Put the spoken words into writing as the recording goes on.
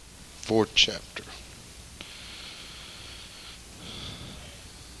4th chapter.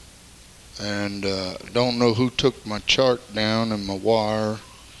 And don't know who took my chart down and my wire,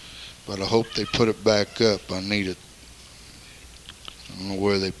 but I hope they put it back up. I need it. I don't know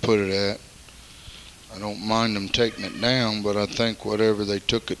where they put it at. I don't mind them taking it down, but I think whatever they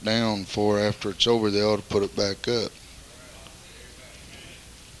took it down for, after it's over, they ought to put it back up.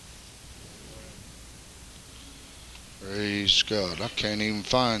 Praise God. I can't even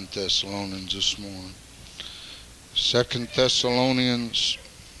find Thessalonians this morning. 2 Thessalonians.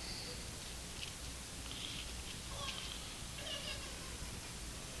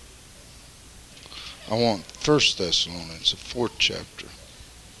 I want 1 Thessalonians, the 4th chapter.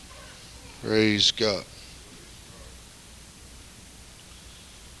 Praise God.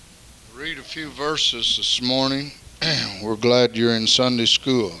 Read a few verses this morning. We're glad you're in Sunday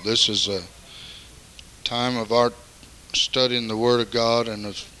school. This is a time of our studying the Word of God and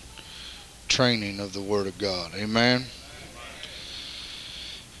of training of the Word of God. Amen.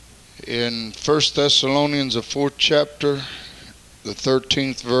 In 1 Thessalonians, the 4th chapter, the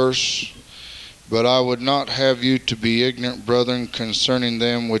 13th verse, but I would not have you to be ignorant, brethren, concerning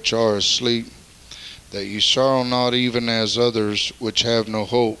them which are asleep, that ye sorrow not even as others which have no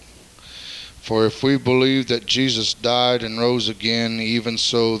hope. For if we believe that Jesus died and rose again, even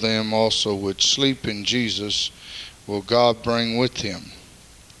so them also which sleep in Jesus will God bring with him.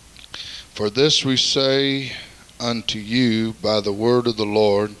 For this we say unto you by the word of the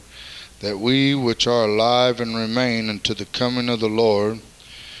Lord, that we which are alive and remain unto the coming of the Lord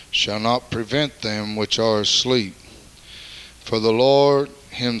shall not prevent them which are asleep. For the Lord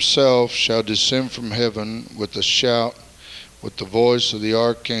himself shall descend from heaven with a shout, with the voice of the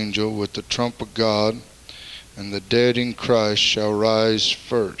archangel, with the trump of God, and the dead in Christ shall rise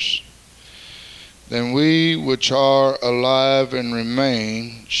first. Then we which are alive and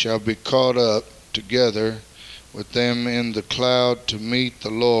remain shall be caught up together with them in the cloud to meet the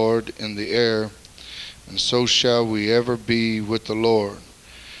Lord in the air, and so shall we ever be with the Lord.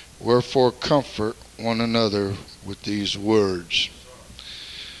 Wherefore comfort one another with these words.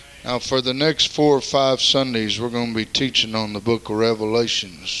 Now for the next 4 or 5 Sundays, we're going to be teaching on the book of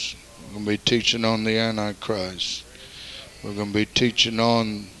Revelations. We're going to be teaching on the Antichrist. We're going to be teaching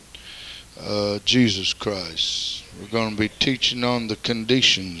on Jesus Christ. We're going to be teaching on the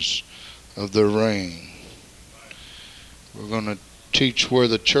conditions of the reign. We're going to teach where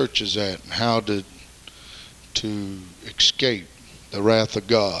the church is at and how to escape the wrath of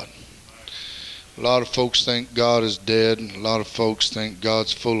God. A lot of folks think God is dead, and a lot of folks think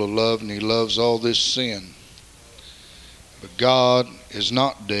God's full of love and he loves all this sin. But God is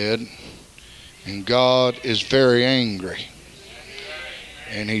not dead, and God is very angry.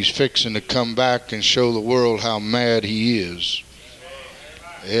 And he's fixing to come back and show the world how mad he is.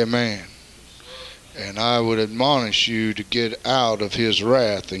 Amen. And I would admonish you to get out of his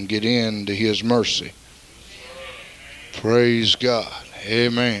wrath and get into his mercy. Praise God.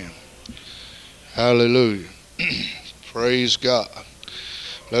 Amen. Hallelujah. Praise God.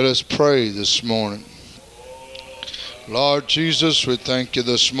 Let us pray this morning. Lord Jesus, we thank you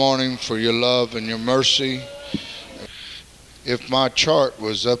this morning for your love and your mercy. If my chart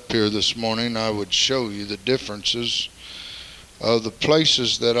was up here this morning, I would show you the differences of the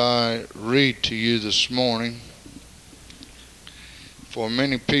places that I read to you this morning. For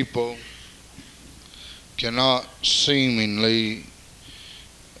many people cannot seemingly,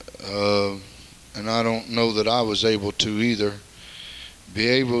 and I don't know that I was able to either, be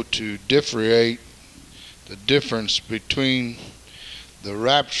able to differentiate the difference between the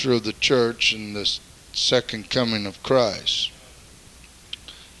rapture of the church and the second coming of Christ.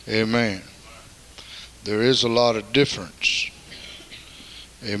 Amen. There is a lot of difference.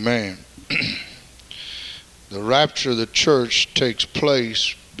 Amen. The rapture of the church takes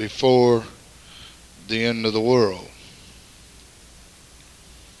place before the end of the world.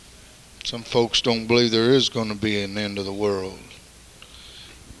 Some folks don't believe there is going to be an end of the world.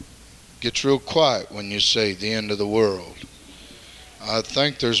 It gets real quiet when you say the end of the world. I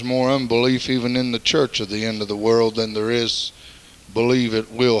think there's more unbelief even in the church of the end of the world than there is believe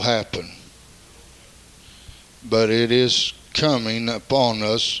it will happen. But it is coming upon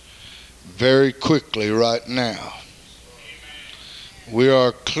us very quickly right now. We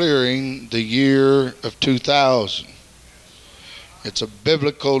are clearing the year of 2000. It's a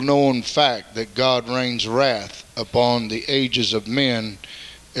biblical known fact that God rains wrath upon the ages of men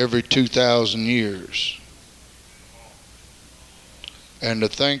every 2,000 years. And to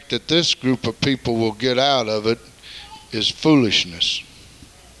think that this group of people will get out of it is foolishness.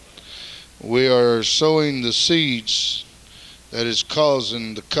 We are sowing the seeds that is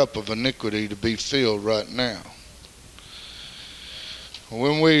causing the cup of iniquity to be filled right now.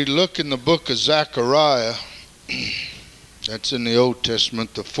 When we look in the book of Zechariah, that's in the Old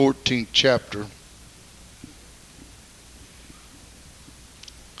Testament, the 14th chapter,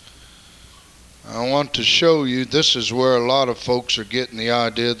 I want to show you, this is where a lot of folks are getting the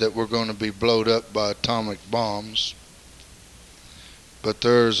idea that we're going to be blown up by atomic bombs. But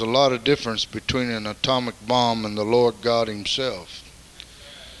there's a lot of difference between an atomic bomb and the Lord God himself.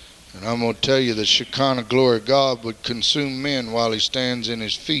 And I'm going to tell you, the Shekinah glory of God would consume men while he stands in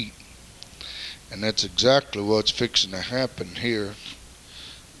his feet. And that's exactly what's fixing to happen here.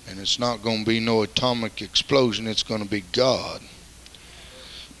 And it's not going to be no atomic explosion, it's going to be God.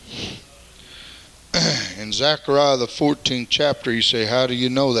 In Zechariah the 14th chapter, you say, how do you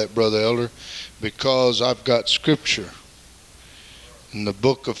know that, Brother Elder? Because I've got scripture. In the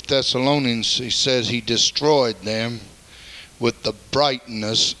book of Thessalonians, he says he destroyed them with the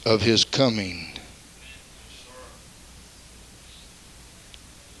brightness of his coming.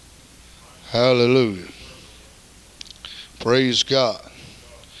 Hallelujah. Praise God.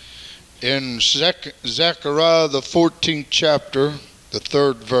 In Zechariah the 14th chapter, the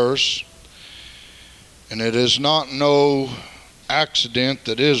 3rd verse, and it is not no accident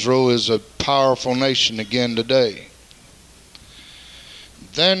that Israel is a powerful nation again today.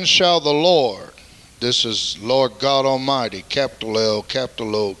 Then shall the Lord, this is Lord God Almighty, capital L,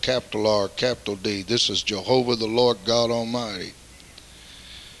 capital O, capital R, capital D. This is Jehovah the Lord God Almighty.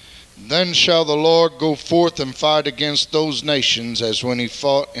 Then shall the Lord go forth and fight against those nations as when he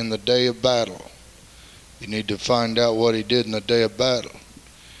fought in the day of battle. You need to find out what he did in the day of battle.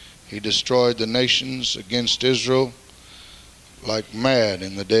 He destroyed the nations against Israel like mad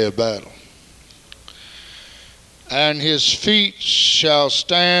in the day of battle. And his feet shall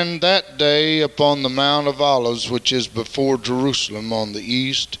stand that day upon the Mount of Olives, which is before Jerusalem on the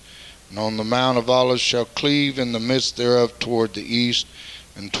east. And on the Mount of Olives shall cleave in the midst thereof toward the east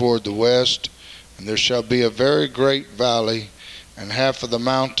and toward the west. And there shall be a very great valley, and half of the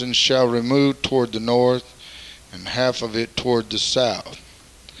mountains shall remove toward the north, and half of it toward the south.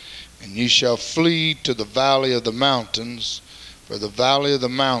 And ye shall flee to the valley of the mountains, for the valley of the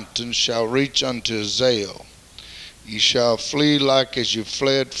mountains shall reach unto Azael. Ye shall flee like as you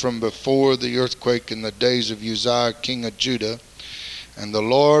fled from before the earthquake in the days of Uzziah king of Judah. And the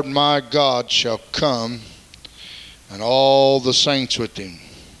Lord my God shall come, and all the saints with him.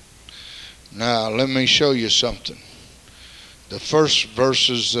 Now let me show you something. The first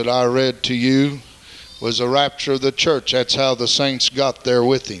verses that I read to you was the rapture of the church. That's how the saints got there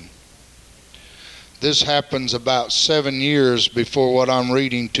with him. This happens about 7 years before what I'm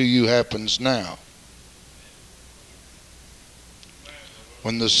reading to you happens now.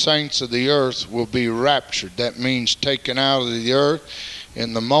 When the saints of the earth will be raptured, that means taken out of the earth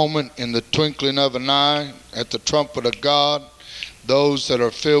in the moment, in the twinkling of an eye, at the trumpet of God. Those that are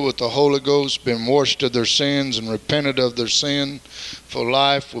filled with the Holy Ghost, been washed of their sins and repented of their sin for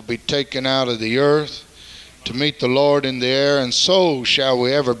life, will be taken out of the earth to meet the Lord in the air, and so shall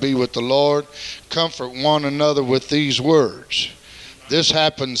we ever be with the Lord. Comfort one another with these words. This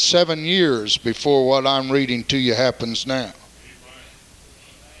happened 7 years before what I'm reading to you happens now.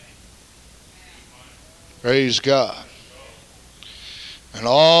 Praise God. And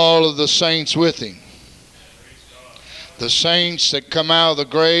all of the saints with him. The saints that come out of the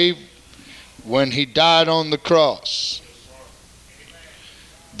grave when he died on the cross.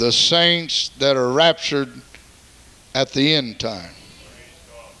 The saints that are raptured at the end time.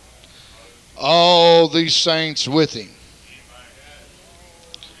 All these saints with him.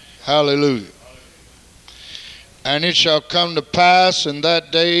 Hallelujah. And it shall come to pass in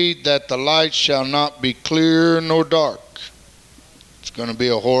that day that the light shall not be clear nor dark. It's going to be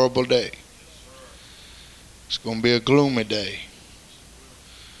a horrible day. It's going to be a gloomy day.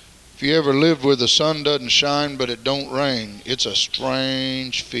 If you ever lived where the sun doesn't shine but it don't rain, it's a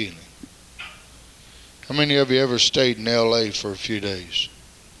strange feeling. How many of you ever stayed in L.A. for a few days?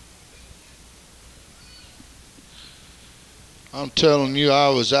 I'm telling you, I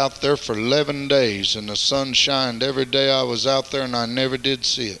was out there for 11 days and the sun shined every day I was out there and I never did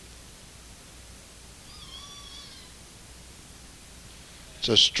see it. It's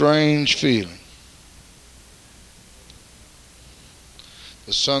a strange feeling.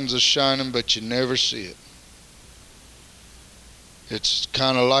 The sun's a shining but you never see it. It's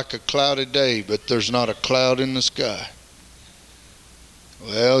kind of like a cloudy day, but there's not a cloud in the sky.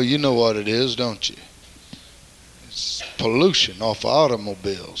 Well, you know what it is, don't you? It's pollution off of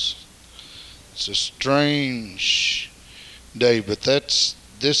automobiles. It's a strange day, but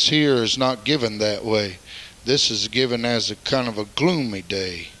this here is not given that way. This is given as a kind of a gloomy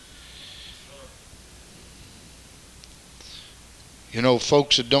day. You know,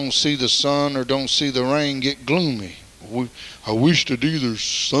 folks that don't see the sun or don't see the rain get gloomy. I wish that either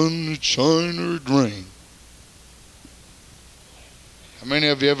sun would shine or it'd rain. How many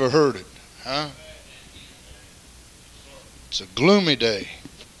of you ever heard it? Huh? It's a gloomy day.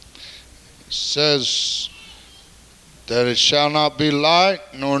 It says that it shall not be light,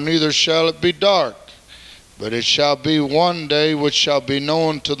 nor neither shall it be dark, but it shall be one day which shall be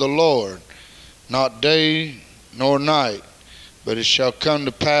known to the Lord, not day nor night, but it shall come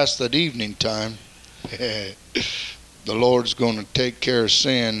to pass that evening time, the Lord's going to take care of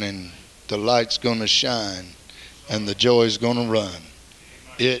sin, and the light's going to shine, and the joy's going to run.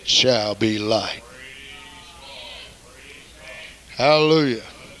 It shall be light. Hallelujah.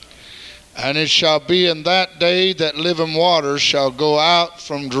 And it shall be in that day that living waters shall go out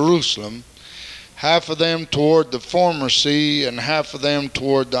from Jerusalem, half of them toward the former sea, and half of them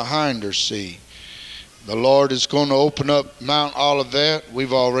toward the hinder sea. The Lord is going to open up Mount Olivet.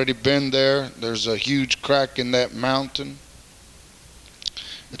 We've already been there. There's a huge crack in that mountain.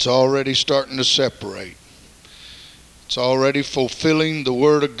 It's already starting to separate. It's already fulfilling the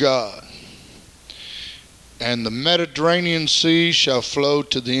Word of God. And the Mediterranean Sea shall flow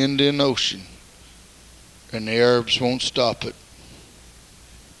to the Indian Ocean, and the Arabs won't stop it.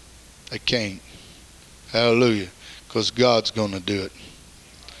 They can't. Hallelujah. Because God's going to do it.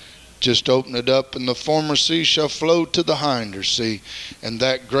 Just open it up, and the former sea shall flow to the hinder sea, and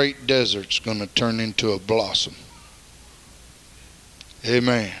that great desert's going to turn into a blossom.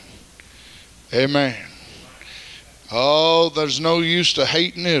 Amen. Amen. Oh, there's no use to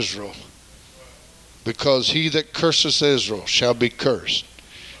hating Israel, because he that curseth Israel shall be cursed,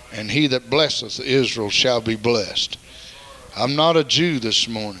 and he that blesseth Israel shall be blessed. I'm not a Jew this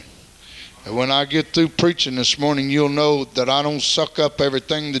morning. And when I get through preaching this morning, you'll know that I don't suck up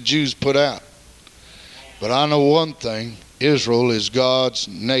everything the Jews put out. But I know one thing: Israel is God's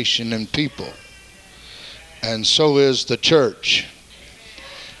nation and people. And so is the church.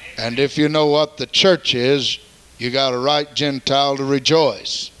 And if you know what the church is, you got a right Gentile to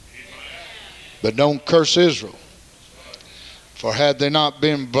rejoice. But don't curse Israel. For had they not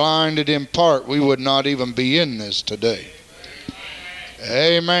been blinded in part, we would not even be in this today.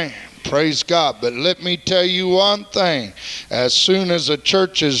 Amen. Praise God. But let me tell you one thing. As soon as the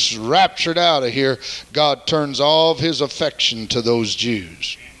church is raptured out of here, God turns all of his affection to those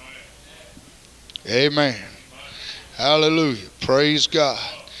Jews. Amen. Hallelujah. Praise God.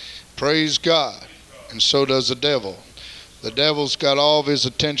 Praise God. And so does the devil. The devil's got all of his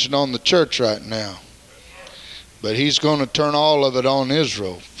attention on the church right now. But he's going to turn all of it on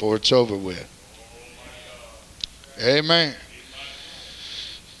Israel before it's over with. Amen.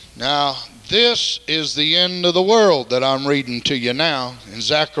 Now, this is the end of the world that I'm reading to you now. In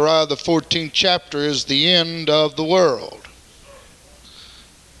Zechariah, the 14th chapter is the end of the world.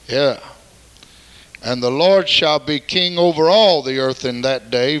 Yeah. And the Lord shall be king over all the earth in that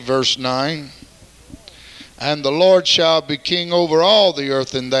day, verse 9. And the Lord shall be king over all the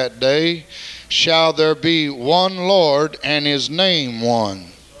earth in that day. Shall there be one Lord, and his name one.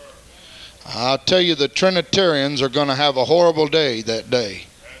 I'll tell you, the Trinitarians are going to have a horrible day that day.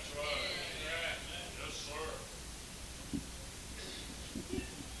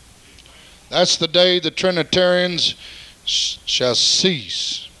 That's the day the Trinitarians shall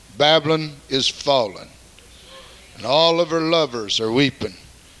cease. Babylon is fallen, and all of her lovers are weeping.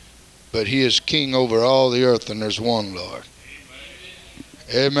 But he is king over all the earth, and there's one Lord.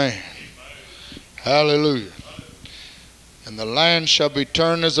 Amen. Hallelujah. And the land shall be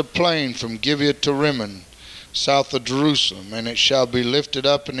turned as a plain from Gibeah to Rimmon, south of Jerusalem, and it shall be lifted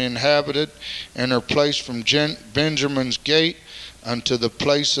up and inhabited, and her place from Benjamin's gate unto the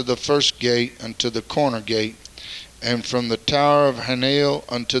place of the first gate, unto the corner gate, and from the tower of Hananel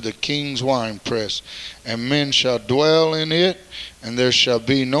unto the king's winepress. And men shall dwell in it, and there shall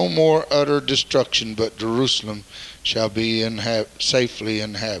be no more utter destruction, but Jerusalem shall be safely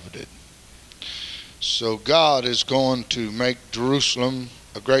inhabited. So God is going to make Jerusalem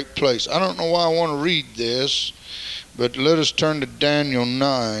a great place. I don't know why I want to read this, but let us turn to Daniel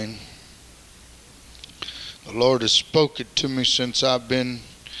 9. The Lord has spoken to me since I've been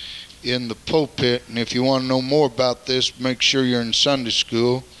in the pulpit, and if you want to know more about this, make sure you're in Sunday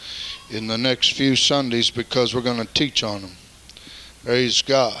school in the next few Sundays, because we're going to teach on them. Praise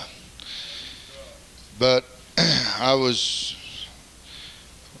God. But I was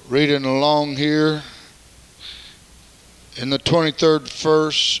reading along here in the 23rd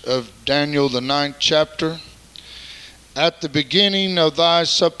verse of Daniel, the 9th chapter, At the beginning of thy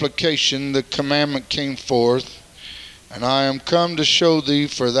supplication the commandment came forth, and I am come to show thee,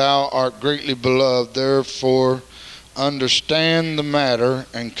 for thou art greatly beloved. Therefore understand the matter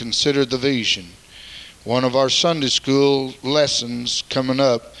and consider the vision. One of our Sunday school lessons coming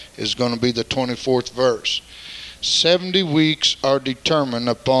up is going to be the 24th verse. 70 weeks are determined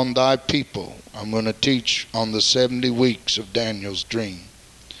upon thy people. I'm going to teach on the 70 weeks of Daniel's dream.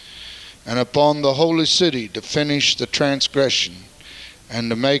 And upon the holy city to finish the transgression, and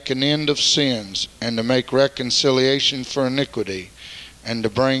to make an end of sins, and to make reconciliation for iniquity, and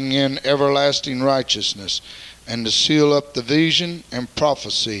to bring in everlasting righteousness, and to seal up the vision and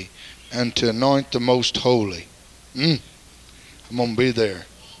prophecy, and to anoint the most holy. I'm going to be there.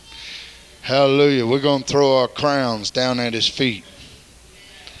 Hallelujah. We're going to throw our crowns down at his feet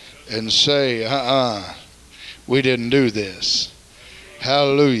and say, we didn't do this.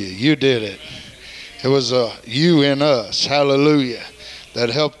 Hallelujah. You did it. It was you in us. Hallelujah. That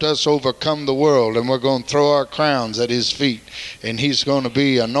helped us overcome the world. And we're going to throw our crowns at his feet. And he's going to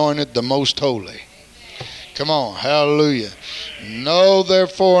be anointed the most holy. Come on. Hallelujah. Know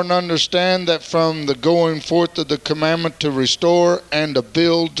therefore and understand that from the going forth of the commandment to restore and to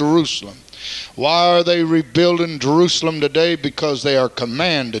build Jerusalem. Why are they rebuilding Jerusalem today? Because they are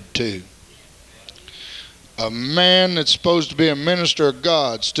commanded to. A man that's supposed to be a minister of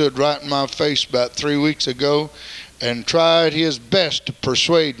God stood right in my face about 3 weeks ago and tried his best to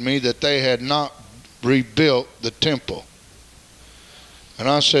persuade me that they had not rebuilt the temple. And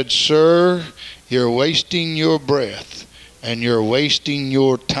I said, sir, you're wasting your breath and you're wasting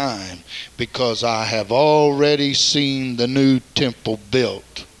your time, because I have already seen the new temple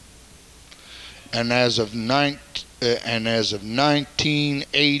built. And as of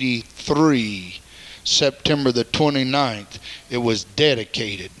 1983, September the 29th, it was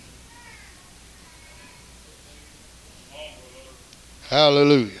dedicated.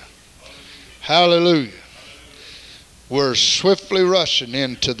 Hallelujah. Hallelujah. We're swiftly rushing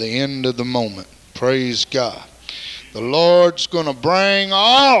into the end of the moment. Praise God. The Lord's going to bring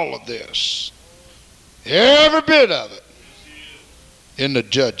all of this, every bit of it, into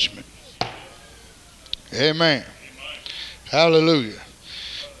judgment. Amen. Hallelujah.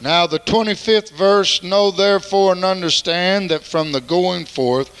 Now the 25th verse, know therefore and understand that from the going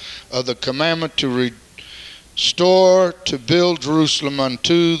forth of the commandment to restore, to build Jerusalem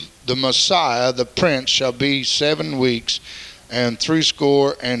unto the Messiah, the Prince, shall be 7 weeks and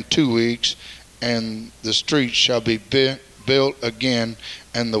 62 weeks, and the streets shall be built again,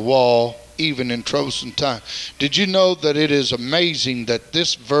 and the wall even in troublesome time. Did you know that it is amazing that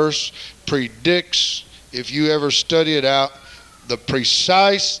this verse predicts, if you ever study it out, the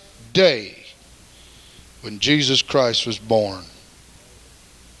precise day when Jesus Christ was born?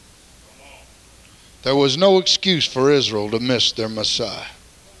 There was no excuse for Israel to miss their Messiah.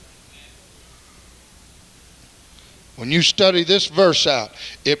 When you study this verse out,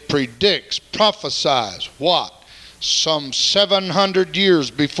 it predicts, prophesies what? Some 700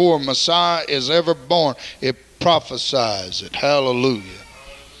 years before Messiah is ever born, it prophesies it. Hallelujah.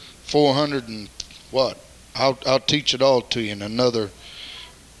 400 and what? I'll teach it all to you in another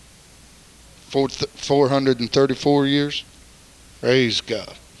 434 years. Praise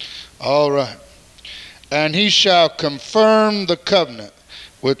God. All right. And he shall confirm the covenant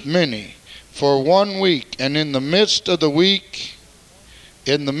with many for 1 week, and in the midst of the week,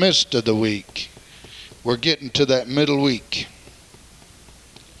 we're getting to that middle week,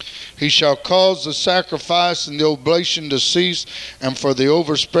 he shall cause the sacrifice and the oblation to cease, and for the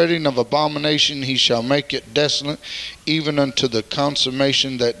overspreading of abomination he shall make it desolate, even unto the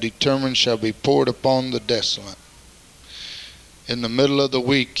consummation that determined shall be poured upon the desolate. In the middle of the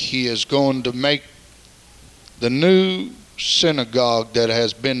week, he is going to make the new synagogue that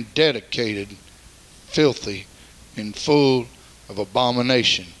has been dedicated filthy and full of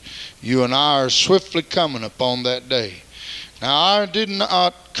abomination. You and I are swiftly coming upon that day. Now, I did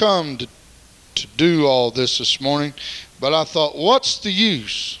not come to do all this morning, but I thought, what's the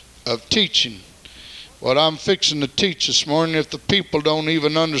use of teaching what I'm fixing to teach this morning if the people don't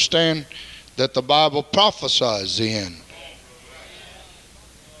even understand that the Bible prophesies the end?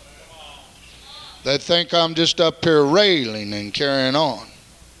 They think I'm just up here railing and carrying on.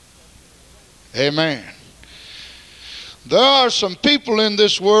 Amen. There are some people in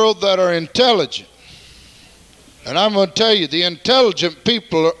this world that are intelligent. And I'm going to tell you, the intelligent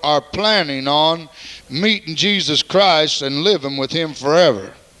people are planning on meeting Jesus Christ and living with him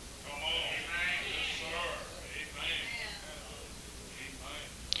forever.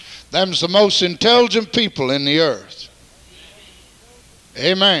 Them's the most intelligent people in the earth.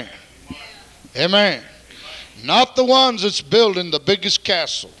 Amen. Amen. Not the ones that's building the biggest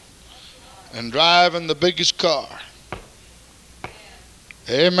castle and driving the biggest car.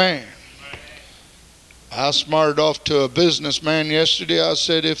 Amen. I smarted off to a businessman yesterday. I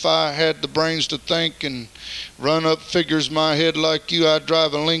said, if I had the brains to think and run up figures in my head like you, I'd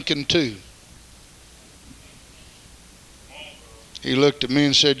drive a Lincoln too. He looked at me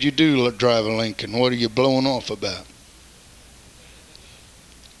and said, you do drive a Lincoln. What are you blowing off about?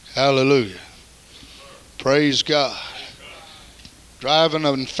 Hallelujah. Praise God. Driving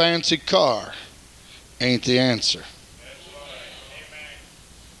a fancy car ain't the answer.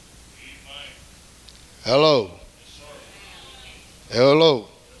 Hello. Hello.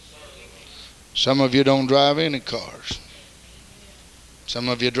 Some of you don't drive any cars. Some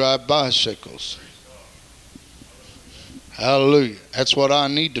of you drive bicycles. Hallelujah. That's what I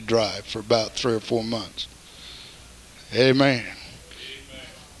need to drive for about 3 or 4 months. Amen.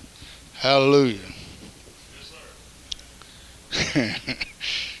 Hallelujah.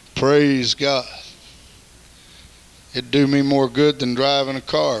 Praise God. It'd do me more good than driving a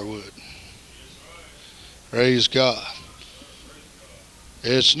car would. Praise God.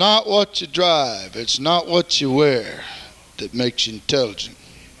 It's not what you drive, it's not what you wear that makes you intelligent.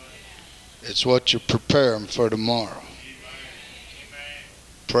 It's what you're preparing for tomorrow.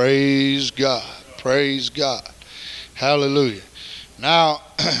 Praise God. Praise God. Hallelujah. Now,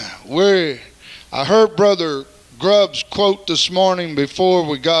 I heard Brother Grubbs quote this morning before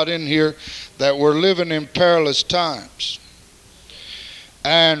we got in here that we're living in perilous times.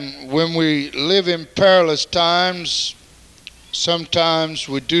 And when we live in perilous times, sometimes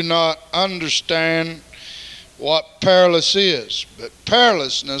we do not understand what perilous is. But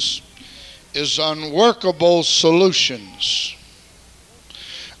perilousness is unworkable solutions.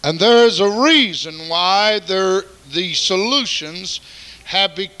 And there is a reason why the solutions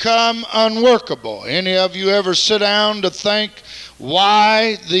have become unworkable. Any of you ever sit down to think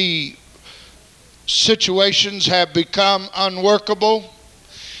why the situations have become unworkable?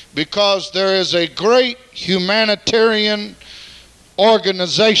 Because there is a great humanitarian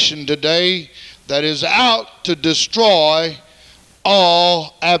organization today that is out to destroy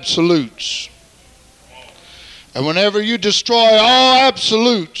all absolutes. And whenever you destroy all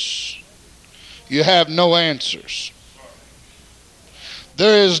absolutes, you have no answers.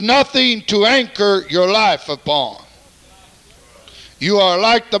 There is nothing to anchor your life upon. You are,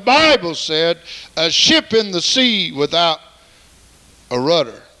 like the Bible said, a ship in the sea without a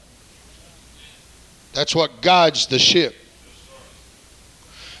rudder. That's what guides the ship.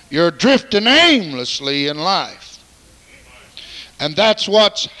 You're drifting aimlessly in life. And that's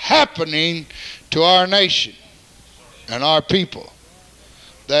what's happening to our nation and our people.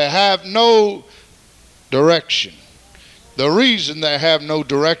 They have no direction. The reason they have no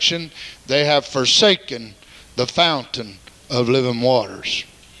direction, they have forsaken the fountain of living waters,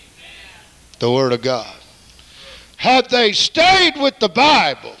 the Word of God. Had they stayed with the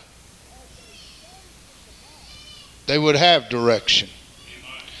Bible, they would have direction.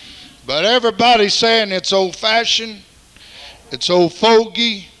 But everybody's saying it's old-fashioned, it's old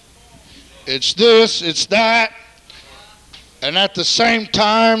fogey, it's this, it's that. And at the same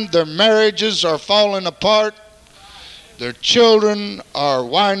time, their marriages are falling apart. Their children are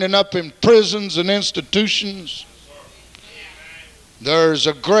winding up in prisons and institutions. There's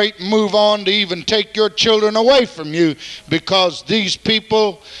a great move on to even take your children away from you because these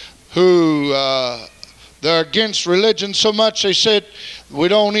people who they're against religion so much, they said, we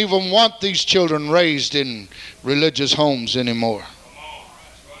don't even want these children raised in religious homes anymore.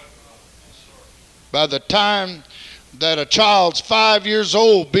 By the time that a child's 5 years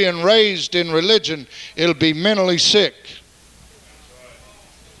old being raised in religion, it'll be mentally sick.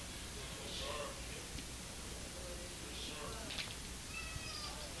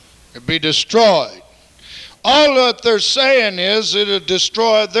 It'll be destroyed. All that they're saying is it'll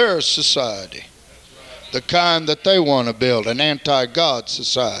destroy their society. The kind that they want to build, an anti-God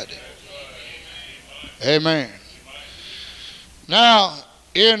society. Amen. Now,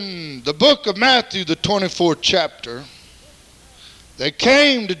 in the book of Matthew, the 24th chapter, they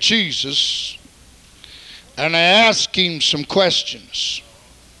came to Jesus and they asked him some questions.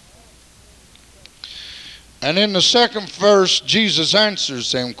 And in the second verse, Jesus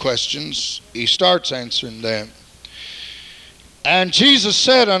answers them questions. He starts answering them. And Jesus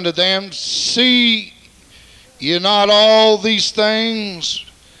said unto them, see ye not all these things?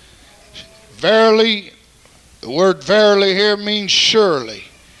 Verily, the word verily here means surely.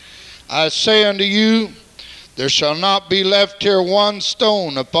 I say unto you, there shall not be left here one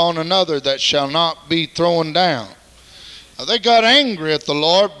stone upon another that shall not be thrown down. Now they got angry at the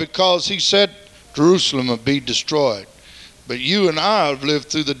Lord because he said, Jerusalem would be destroyed. But you and I have lived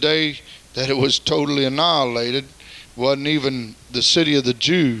through the day that it was totally annihilated. It wasn't even the city of the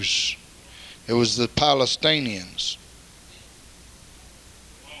Jews. It was the Palestinians.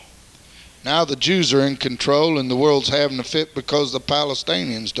 Now the Jews are in control and the world's having a fit because the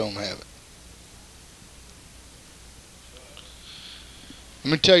Palestinians don't have it.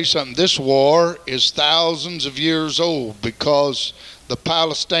 Let me tell you something. This war is thousands of years old because the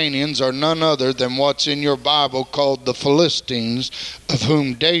Palestinians are none other than what's in your Bible called the Philistines, of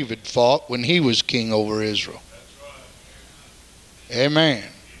whom David fought when he was king over Israel. Amen.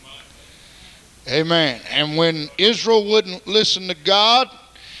 Amen. And when Israel wouldn't listen to God,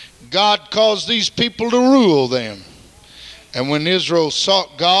 God caused these people to rule them. And when Israel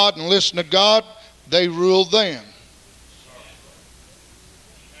sought God and listened to God, they ruled them.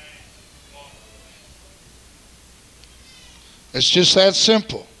 It's just that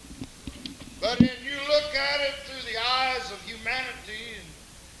simple. But then you look at it through the eyes of humanity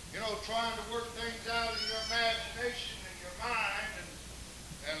and, trying to work things out in your imagination and your mind,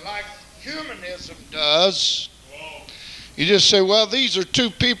 and like humanism does, you just say, well, these are two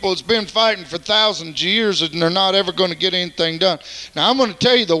people that's been fighting for thousands of years and they're not ever going to get anything done. Now, I'm going to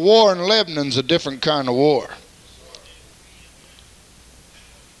tell you the war in Lebanon's a different kind of war.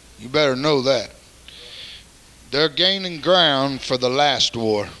 You better know that. They're gaining ground for the last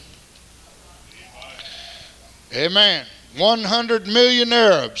war. Amen. 100 million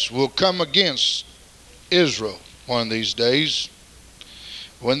Arabs will come against Israel one of these days.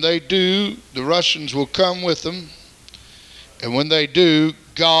 When they do, the Russians will come with them. And when they do,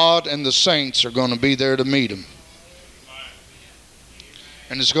 God and the saints are going to be there to meet them.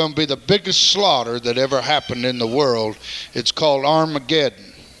 And it's going to be the biggest slaughter that ever happened in the world. It's called Armageddon.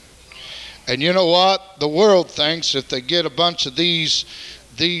 And you know what? The world thinks if they get a bunch of these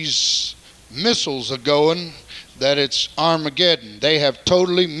missiles going, that it's Armageddon. They have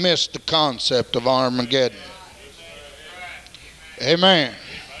totally missed the concept of Armageddon. Amen.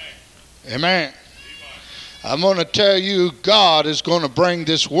 Amen. I'm going to tell you, God is going to bring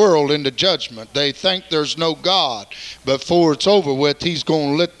this world into judgment. They think there's no God. But before it's over with, he's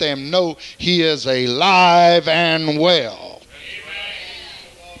going to let them know he is alive and well.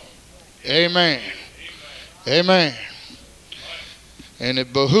 Amen. Amen. And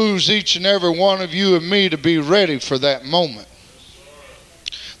it behooves each and every one of you and me to be ready for that moment.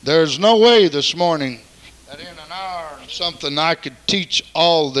 There's no way this morning that in an hour or something I could teach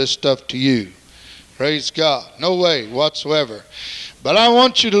all this stuff to you. Praise God. No way whatsoever. But I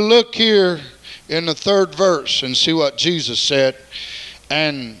want you to look here in the 3rd verse and see what Jesus said.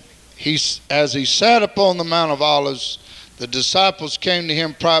 And as he sat upon the Mount of Olives, the disciples came to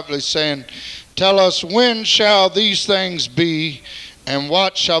him privately, saying, tell us, when shall these things be, and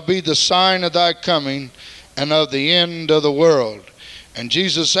what shall be the sign of thy coming and of the end of the world? And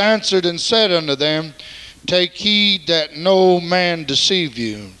Jesus answered and said unto them, take heed that no man deceive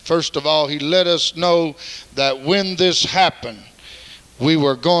you. First of all, he let us know that when this happened, we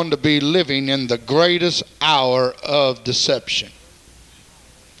were going to be living in the greatest hour of deception.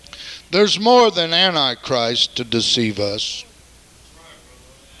 There's more than Antichrist to deceive us.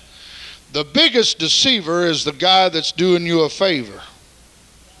 The biggest deceiver is the guy that's doing you a favor.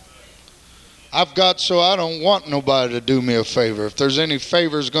 I've got so I don't want nobody to do me a favor. If there's any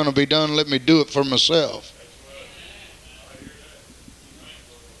favors going to be done, let me do it for myself.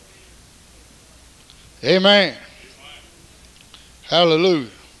 Amen. Hallelujah.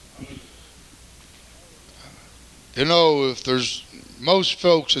 If there's most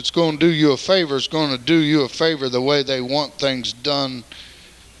folks that's going to do you a favor, it's going to do you a favor the way they want things done,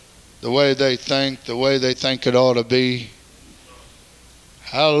 the way they think it ought to be.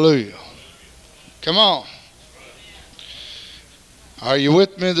 Hallelujah. Come on. Are you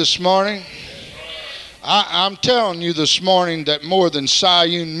with me this morning? I'm telling you this morning that more than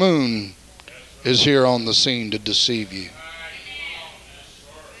Syene Moon is here on the scene to deceive you.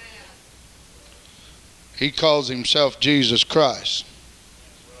 He calls himself Jesus Christ.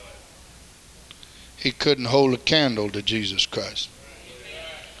 He couldn't hold a candle to Jesus Christ.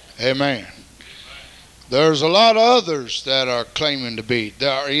 Amen. There's a lot of others that are claiming to be.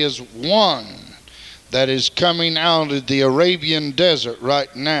 There is one that is coming out of the Arabian desert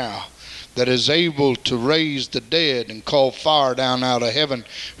right now that is able to raise the dead and call fire down out of heaven,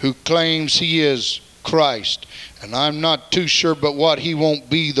 who claims he is Christ. And I'm not too sure but what he won't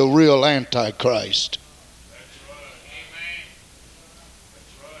be the real Antichrist.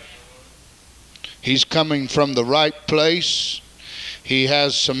 He's coming from the right place. He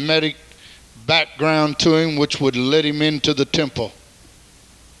has Semitic background to him which would let him into the temple.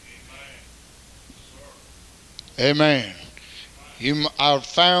 Amen. I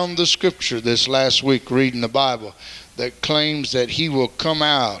found the scripture this last week reading the Bible that claims that he will come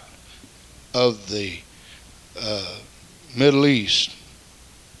out of the Middle East.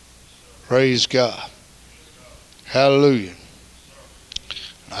 Praise God. Hallelujah.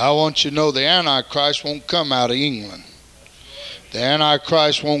 I want you to know the Antichrist won't come out of England. The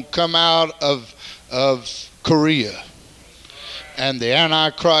Antichrist won't come out of Korea. And the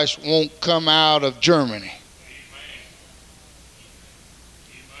Antichrist won't come out of Germany.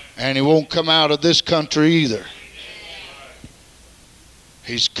 And he won't come out of this country either.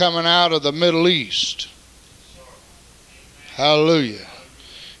 He's coming out of the Middle East. Hallelujah.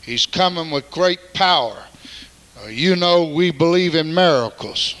 He's coming with great power. You know we believe in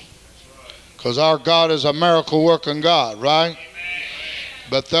miracles. Because our God is a miracle working God, right?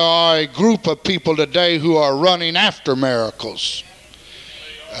 But there are a group of people today who are running after miracles.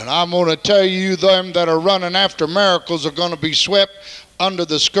 And I'm going to tell you, them that are running after miracles are going to be swept under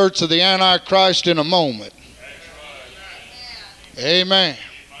the skirts of the Antichrist in a moment. Amen.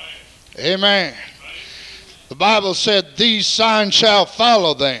 Amen. The Bible said these signs shall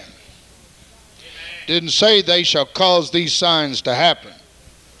follow them. Didn't say they shall cause these signs to happen.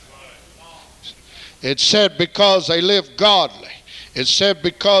 It said because they lived godly. It said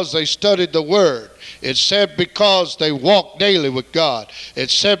because they studied the Word. It said because they walked daily with God. It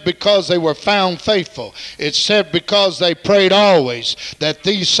said because they were found faithful. It said because they prayed always that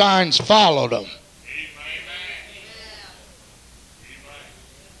these signs followed them.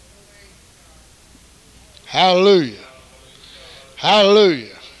 Hallelujah.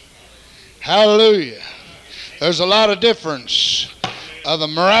 Hallelujah. Hallelujah. There's a lot of difference of the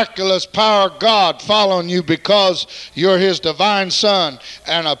miraculous power of God following you because you're his divine son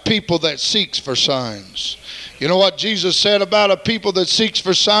and a people that seeks for signs. You know what Jesus said about a people that seeks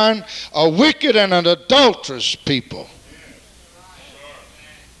for sign? A wicked and an adulterous people.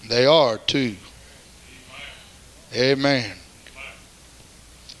 They are too. Amen.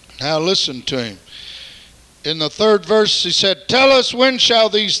 Now listen to him. In the 3rd verse he said, tell us when shall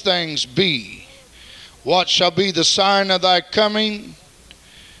these things be? What shall be the sign of thy coming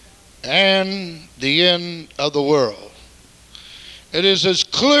and the end of the world? It is as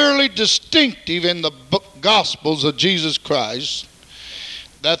clearly distinctive in the Gospels of Jesus Christ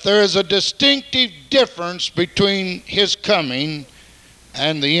that there is a distinctive difference between his coming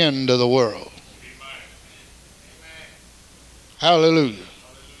and the end of the world. Hallelujah.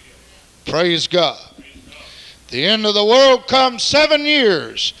 Praise God. The end of the world comes 7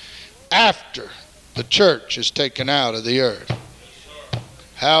 years after the church is taken out of the earth.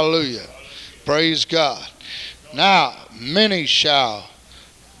 Hallelujah. Praise God. Now, many shall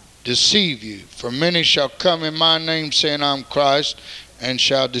deceive you, for many shall come in my name, saying, I'm Christ, and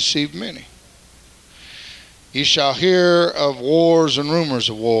shall deceive many. Ye shall hear of wars and rumors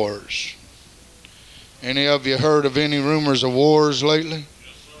of wars. Any of you heard of any rumors of wars lately?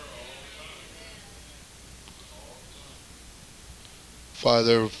 Why,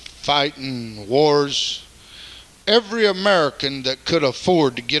 they're fighting wars. Every American that could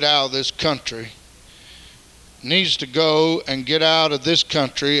afford to get out of this country needs to go and get out of this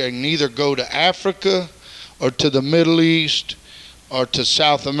country and either go to Africa or to the Middle East or to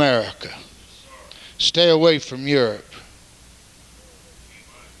South America. Stay away from Europe.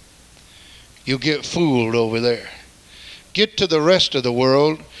 You'll get fooled over there. Get to the rest of the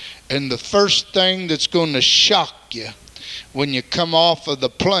world, and the first thing that's going to shock you when you come off of the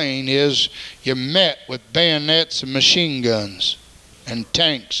plane is you're met with bayonets and machine guns and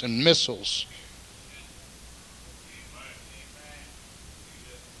tanks and missiles.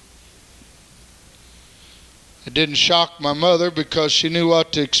 It didn't shock my mother because she knew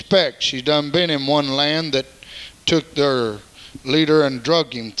what to expect. She'd done been in one land that took their leader and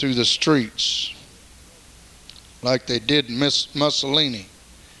drug him through the streets like they did Mussolini.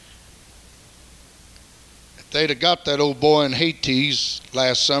 If they'd have got that old boy in Haiti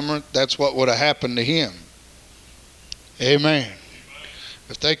last summer, that's what would have happened to him. Amen.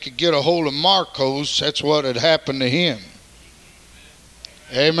 If they could get a hold of Marcos, that's what had happened to him.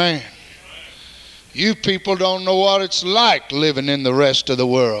 Amen. You people don't know what it's like living in the rest of the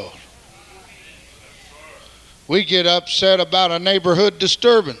world. We get upset about a neighborhood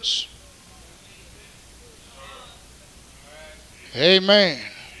disturbance. Amen.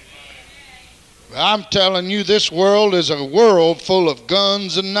 I'm telling you, this world is a world full of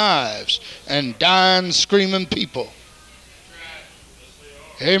guns and knives and dying, screaming people.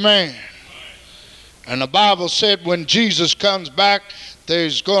 Amen. And the Bible said when Jesus comes back,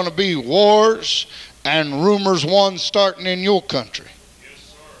 there's going to be wars and rumors, one starting in your country.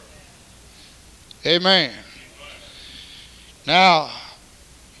 Amen. Now,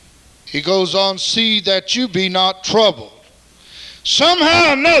 he goes on, see that you be not troubled. Somehow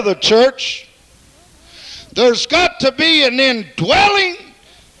or another, church, there's got to be an indwelling,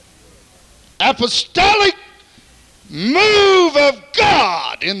 apostolic move of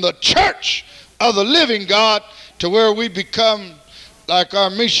God in the church of the living God to where we become like our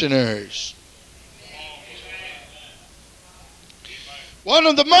missionaries. One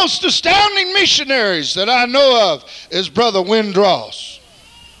of the most astounding missionaries that I know of is Brother Windross.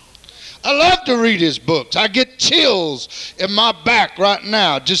 I love to read his books. I get chills in my back right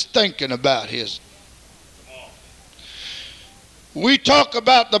now just thinking about his. We talk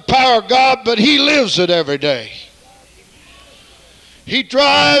about the power of God, but he lives it every day. He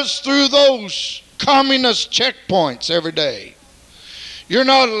drives through those communist checkpoints every day. You're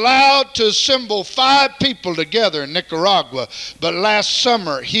not allowed to assemble 5 people together in Nicaragua, but last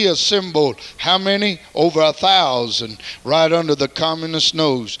summer he assembled how many? Over 1,000 right under the communist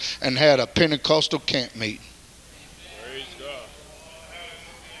nose and had a Pentecostal camp meeting. Praise God.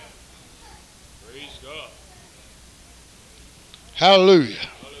 Praise God. Hallelujah.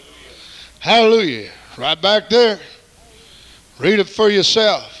 Hallelujah. Right back there. Read it for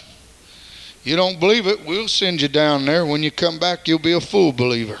yourself. You don't believe it, we'll send you down there. When you come back, you'll be a full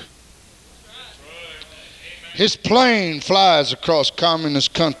believer. His plane flies across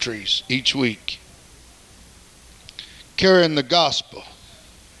communist countries each week, carrying the gospel.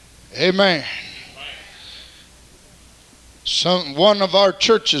 Amen. One of our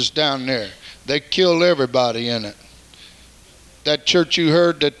churches down there, they killed everybody in it. That church you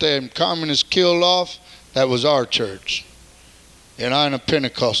heard that the communists killed off, that was our church. And I'm a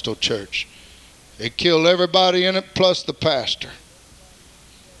Pentecostal church. They killed everybody in it plus the pastor.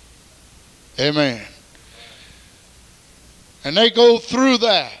 Amen. And they go through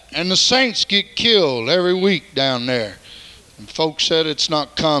that. And the saints get killed every week down there. And folks said it's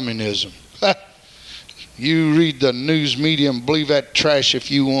not communism. You read the news media and believe that trash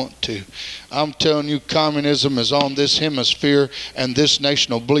if you want to. I'm telling you, communism is on this hemisphere, and this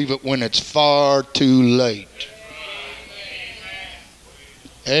nation will believe it when it's far too late.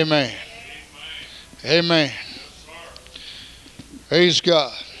 Amen. Amen. Praise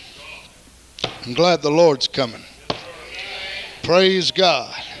God. I'm glad the Lord's coming. Praise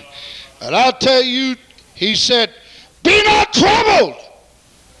God. And I'll tell you, he said, be not troubled.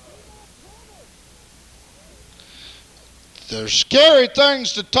 There's scary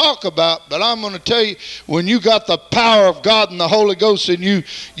things to talk about, but I'm going to tell you, when you got the power of God and the Holy Ghost in you,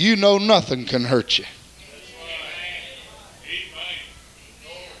 you know nothing can hurt you.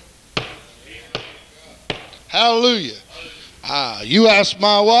 Hallelujah. You ask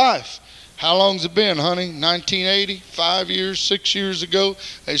my wife, how long's it been, honey? 1980, 5 years, 6 years ago,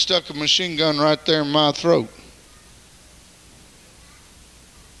 they stuck a machine gun right there in my throat.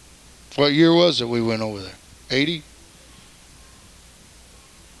 What year was it we went over there? 80?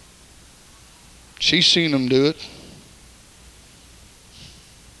 She's seen them do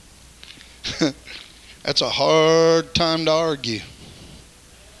it. That's a hard time to argue.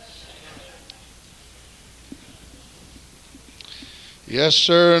 Yes,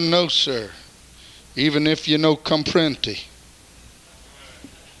 sir, and no, sir. Even if you know comprende.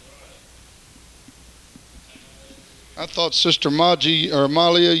 I thought Sister Maji or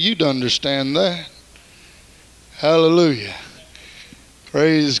Malia, you'd understand that. Hallelujah.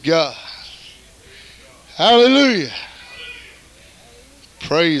 Praise God. Hallelujah.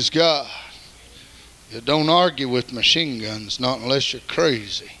 Praise God. You don't argue with machine guns, not unless you're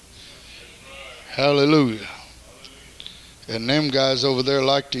crazy. Hallelujah. And them guys over there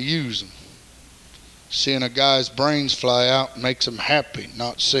like to use them. Seeing a guy's brains fly out makes them happy,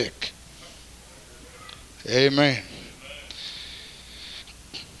 not sick. Amen.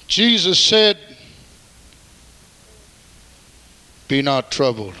 Jesus said, be not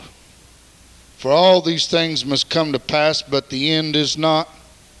troubled. For all these things must come to pass, but the end is not.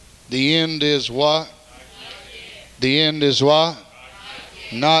 The end is what? The end is what?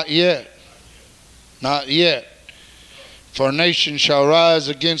 Not yet. Not yet. For nation shall rise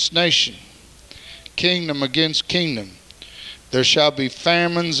against nation, kingdom against kingdom. There shall be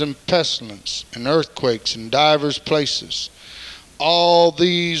famines and pestilence and earthquakes in divers places. All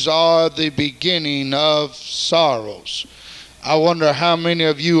these are the beginning of sorrows. I wonder how many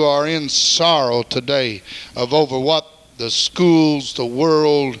of you are in sorrow today of over what the schools, the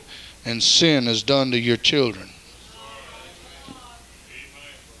world, and sin has done to your children.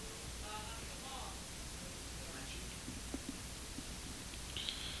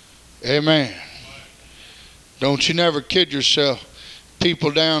 Amen. Don't you never kid yourself.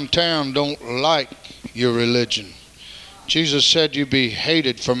 People downtown don't like your religion. Jesus said you be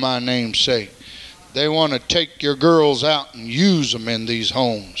hated for my name's sake. They want to take your girls out and use them in these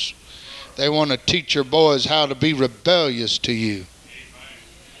homes. They want to teach your boys how to be rebellious to you.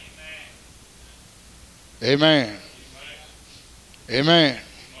 Amen. Amen.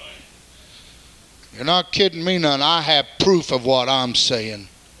 You're not kidding me none. I have proof of what I'm saying.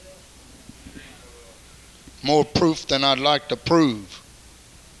 More proof than I'd like to prove.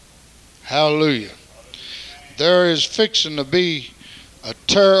 Hallelujah. There is fixing to be a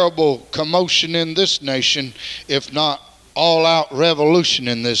terrible commotion in this nation, if not all-out revolution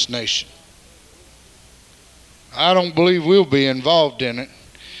in this nation. I don't believe we'll be involved in it,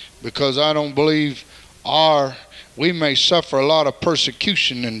 because I don't believe we may suffer a lot of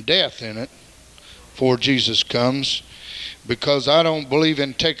persecution and death in it before Jesus comes, because I don't believe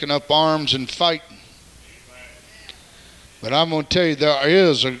in taking up arms and fighting. But I'm going to tell you, there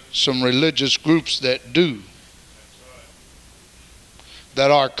is some religious groups that do,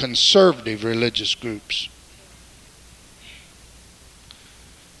 that are conservative religious groups.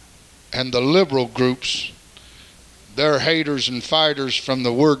 And the liberal groups, they're haters and fighters from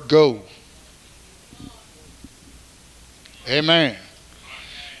the word go. Amen.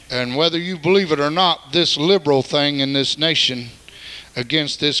 And whether you believe it or not, this liberal thing in this nation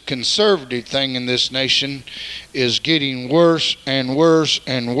against this conservative thing in this nation is getting worse and worse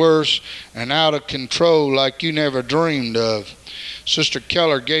and worse and out of control like you never dreamed of. Sister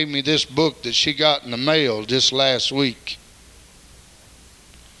Keller gave me this book that she got in the mail just last week.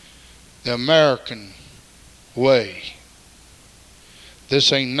 The American Way.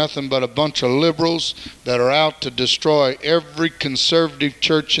 This ain't nothing but a bunch of liberals that are out to destroy every conservative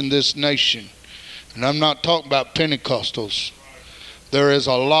church in this nation. And I'm not talking about Pentecostals. There is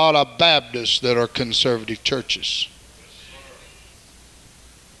a lot of Baptists that are conservative churches.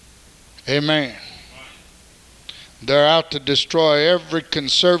 Amen. They're out to destroy every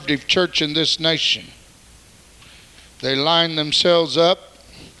conservative church in this nation. They line themselves up.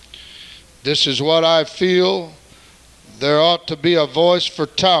 This is what I feel. There ought to be a voice for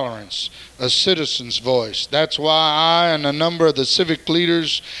tolerance, a citizen's voice. That's why I and a number of the civic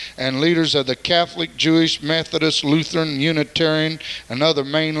leaders and leaders of the Catholic, Jewish, Methodist, Lutheran, Unitarian, and other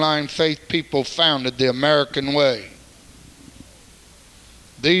mainline faith people founded the American Way.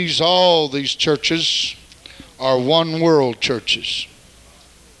 All these churches are one world churches.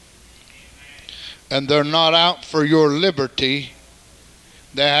 And they're not out for your liberty.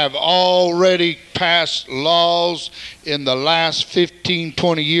 They have already passed laws in the last 15,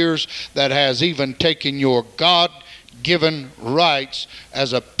 20 years that has even taken your God-given rights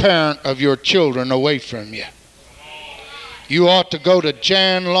as a parent of your children away from you. You ought to go to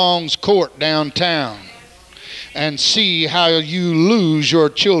Jan Long's court downtown and see how you lose your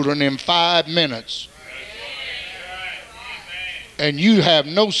children in 5 minutes. And you have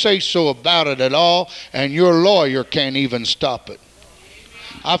no say-so about it at all, and your lawyer can't even stop it.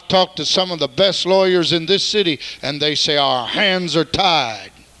 I've talked to some of the best lawyers in this city, and they say our hands are tied.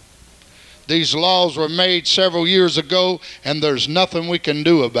 These laws were made several years ago, and there's nothing we can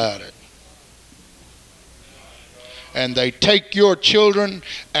do about it. And they take your children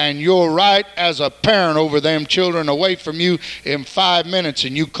and your right as a parent over them children away from you in 5 minutes.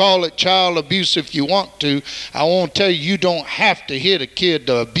 And you call it child abuse if you want to. I won't tell you, you don't have to hit a kid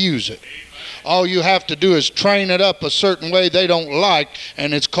to abuse it. All you have to do is train it up a certain way they don't like,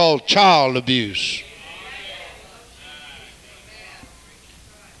 and it's called child abuse.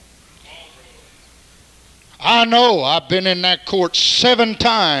 I know I've been in that court 7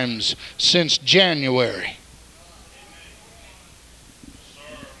 times since January.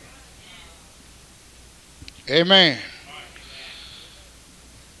 Amen.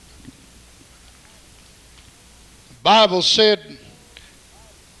 The Bible said,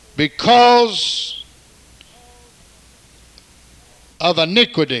 because of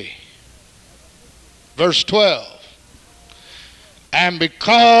iniquity, verse 12, and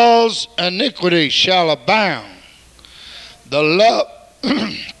because iniquity shall abound, the love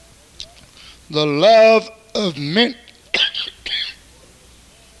of men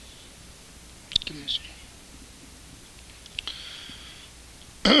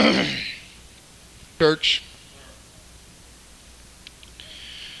church,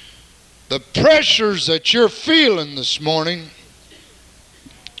 the pressures that you're feeling this morning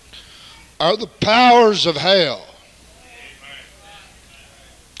are the powers of hell.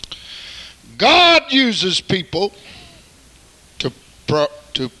 God uses people to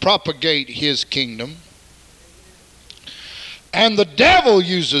propagate his kingdom, and the devil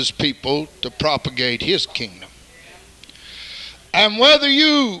uses people to propagate his kingdom. And whether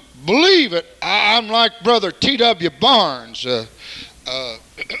you believe it, I'm like Brother T.W. Barnes.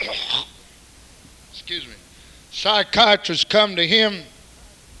 Excuse me. Psychiatrist come to him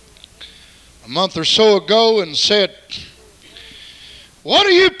a month or so ago and said, "What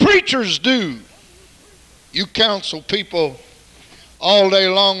do you preachers do? You counsel people all day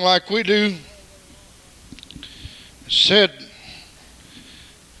long like we do." Said,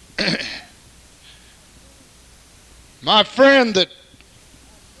 "My friend that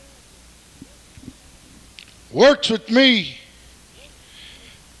works with me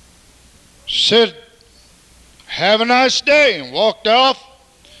said, 'Have a nice day,' and walked off.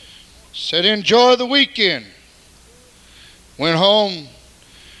 Said, 'Enjoy the weekend.' Went home,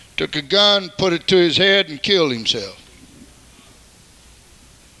 took a gun, put it to his head, and killed himself."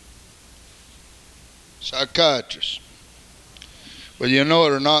 Psychiatrist. Whether you know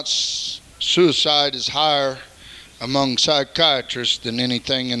it or not, suicide is higher among psychiatrists than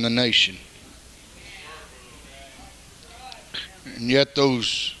anything in the nation. And yet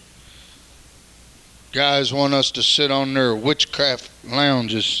those guys want us to sit on their witchcraft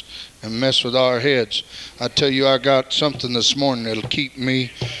lounges and mess with our heads. I tell you, I got something this morning that'll keep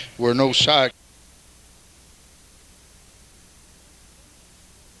me where no psych.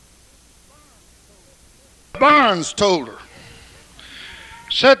 Barnes told her,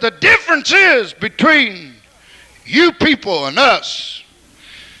 said, "The difference is between you people and us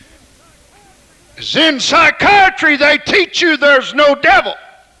is in psychiatry they teach you there's no devil.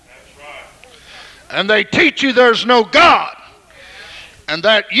 And they teach you there's no God. And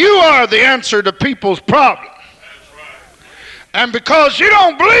that you are the answer to people's problems. And because you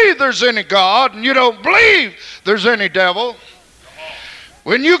don't believe there's any God and you don't believe there's any devil,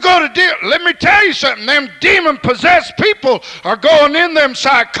 when you go to let me tell you something, them demon-possessed people are going in them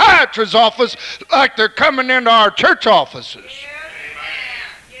psychiatrist's office like they're coming into our church offices.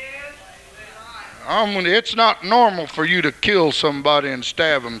 It's not normal for you to kill somebody and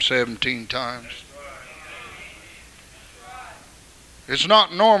stab them 17 times. It's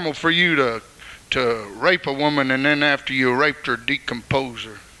not normal for you to rape a woman and then after you raped her, decompose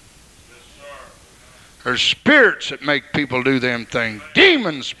her. There's spirits that make people do them things.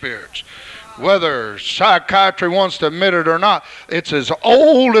 Demon spirits. Whether psychiatry wants to admit it or not, it's as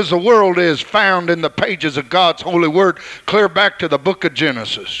old as the world is, found in the pages of God's holy word, clear back to the book of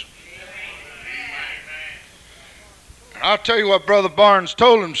Genesis. I'll tell you what Brother Barnes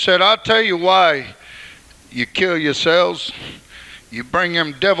told him. Said, "I'll tell you why you kill yourselves. You bring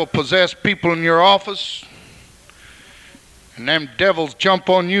them devil-possessed people in your office, and them devils jump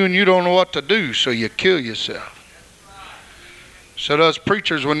on you and you don't know what to do, so you kill yourself." Said, "Us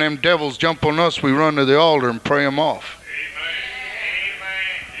preachers, when them devils jump on us, we run to the altar and pray them off."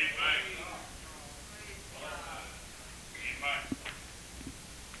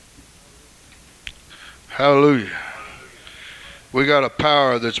 Hallelujah. We got a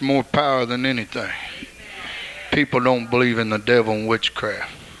power that's more power than anything. People don't believe in the devil and witchcraft.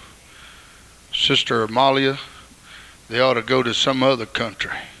 Sister Amalia, they ought to go to some other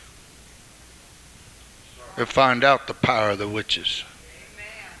country and find out the power of the witches.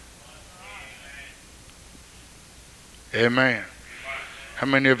 Amen. How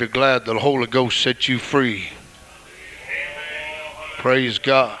many of you are glad the Holy Ghost set you free? Praise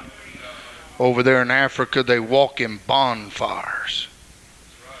God. Over there in Africa, they walk in bonfires.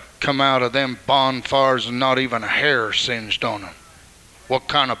 Come out of them bonfires and not even a hair singed on them. What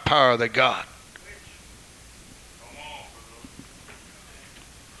kind of power they got?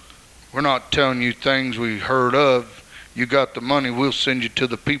 We're not telling you things we heard of. You got the money, we'll send you to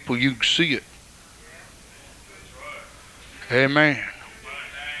the people you can see it. Amen.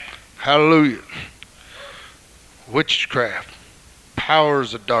 Hallelujah. Witchcraft,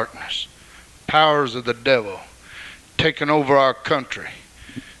 powers of darkness, powers of the devil taking over our country.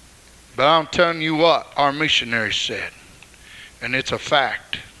 But I'm telling you what our missionaries said, and it's a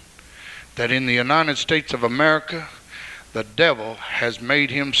fact, that in the United States of America, the devil has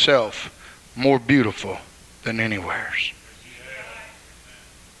made himself more beautiful than anywheres.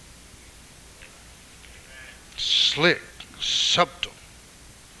 Slick, subtle.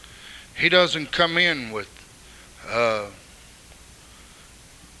 He doesn't come in with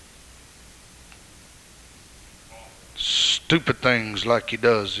stupid things like he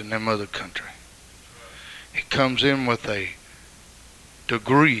does in them other country. He comes in with a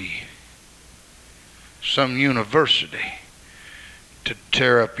degree, some university, to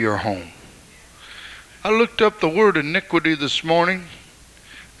tear up your home. I looked up the word iniquity this morning.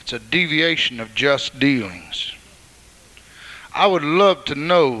 It's a deviation of just dealings. I would love to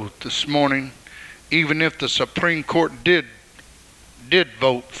know this morning, even if the Supreme Court did did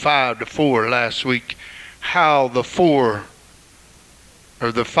vote 5-4 last week, how the 4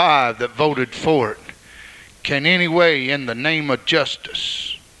 or the 5 that voted for it can anyway, in the name of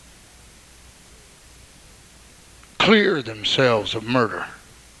justice, clear themselves of murder.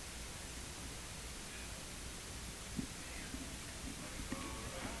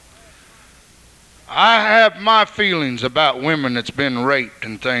 I have my feelings about women that's been raped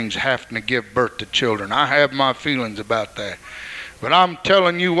and things having to give birth to children. I have my feelings about that. But I'm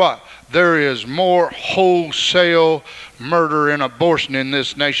telling you what, there is more wholesale murder and abortion in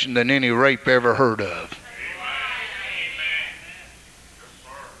this nation than any rape ever heard of.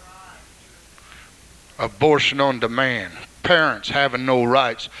 Abortion on demand. Parents having no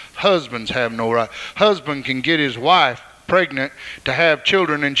rights. Husbands have no rights. Husband can get his wife pregnant to have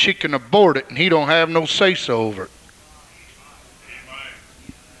children and she can abort it and he don't have no say-so over it.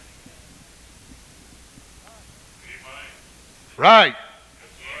 Right.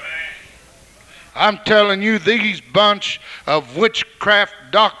 I'm telling you, these bunch of witchcraft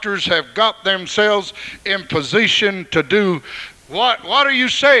doctors have got themselves in position to do what? What are you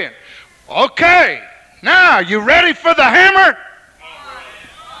saying? Okay, now you ready for the hammer?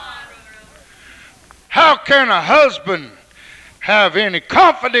 How can a husband have any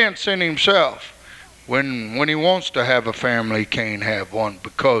confidence in himself when he wants to have a family, he can't have one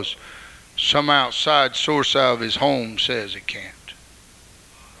because some outside source out of his home says he can't?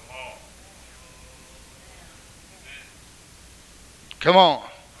 Come on.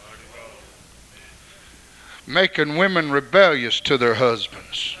 Making women rebellious to their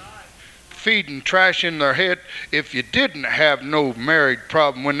husbands. Feeding trash in their head. If you didn't have no married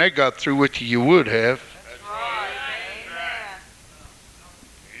problem when they got through with you, you would have.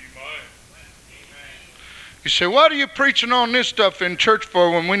 You say, what are you preaching on this stuff in church for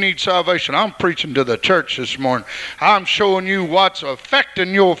when we need salvation? I'm preaching to the church this morning. I'm showing you what's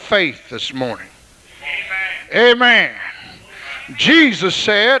affecting your faith this morning. Amen. Jesus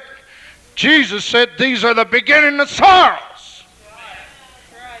said, these are the beginning of sorrows.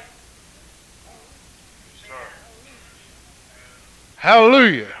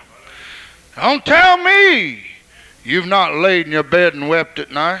 Hallelujah. Don't tell me you've not laid in your bed and wept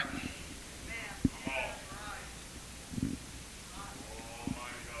at night.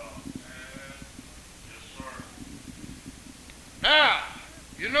 Now,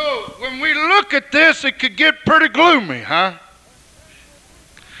 you know, when we look at this, it could get pretty gloomy, huh?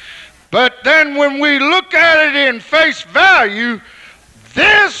 But then when we look at it in face value,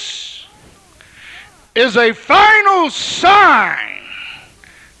 this is a final sign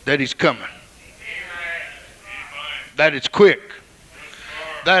that he's coming. That it's quick.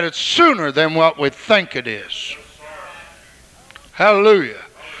 That it's sooner than what we think it is. Hallelujah.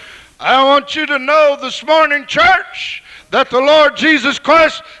 I want you to know this morning, church, that the Lord Jesus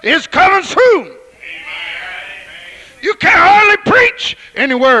Christ is coming soon. You can't hardly preach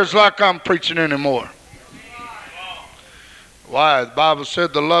anywhere as like I'm preaching anymore. Why? The Bible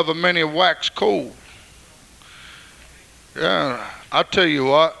said the love of many wax cold. Yeah, I'll tell you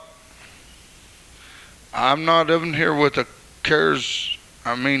what. I'm not even here with a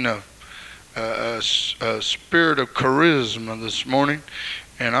spirit of charisma this morning.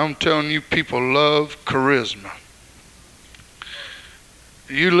 And I'm telling you, people love charisma.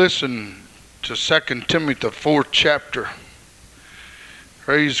 You listen to 2 Timothy, the 4th chapter.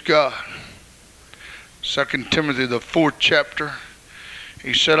 Praise God. 2 Timothy, the 4th chapter.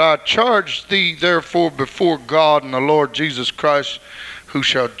 He said, I charge thee therefore before God and the Lord Jesus Christ, who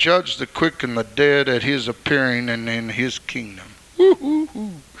shall judge the quick and the dead at his appearing and in his kingdom.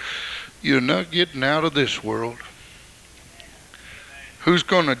 Woo-hoo-hoo. You're not getting out of this world. Who's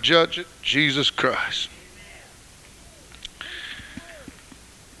going to judge it? Jesus Christ.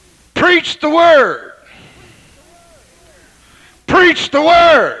 Preach the word. Preach the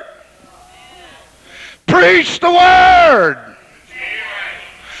word. Preach the word.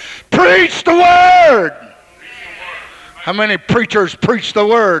 Preach the word. How many preachers preach the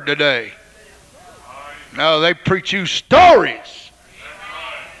word today? No, they preach you stories.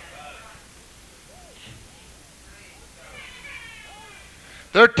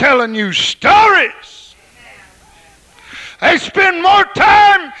 They're telling you stories. They spend more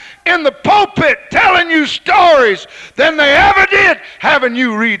time in the pulpit telling you stories than they ever did having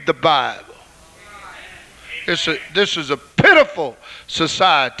you read the Bible. This is a pitiful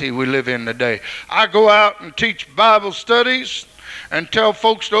society we live in today. I go out and teach Bible studies and tell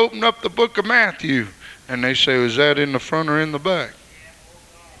folks to open up the book of Matthew. And they say, is that in the front or in the back?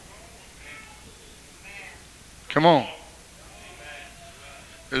 Come on.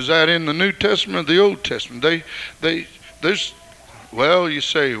 Is that in the New Testament or the Old Testament? Well, you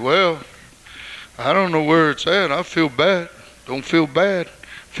say, well, I don't know where it's at. I feel bad. Don't feel bad.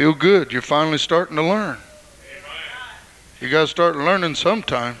 Feel good. You're finally starting to learn. You got to start learning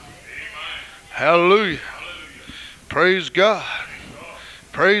sometime. Hallelujah. Praise God.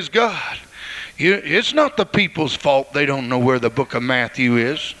 Praise God. It's not the people's fault they don't know where the book of Matthew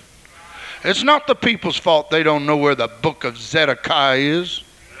is. It's not the people's fault they don't know where the book of Zedekiah is.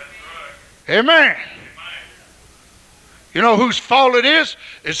 Amen. You know whose fault it is?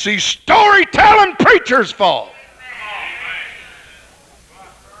 It's these storytelling preachers' fault.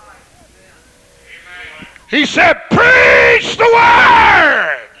 He said, preach the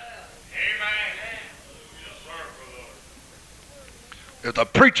word. If the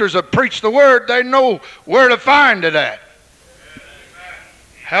preachers have preached the word, they know where to find it at.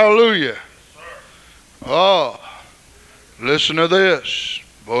 Hallelujah. Oh, listen to this.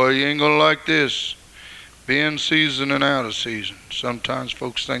 Boy, you ain't going to like this. Be in season and out of season. Sometimes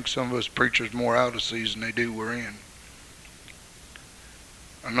folks think some of us preachers more out of season than they do we're in.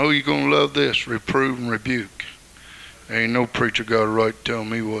 I know you're going to love this. Reprove and rebuke. There ain't no preacher got a right to tell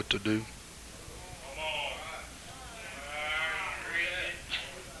me what to do.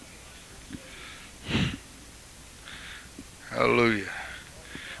 Hallelujah.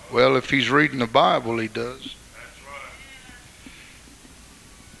 Well, if he's reading the Bible, he does.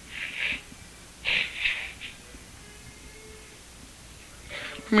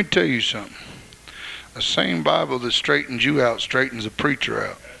 Let me tell you something. The same Bible that straightens you out straightens a preacher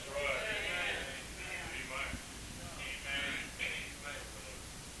out.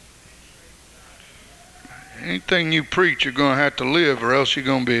 Anything you preach, you're going to have to live, or else you're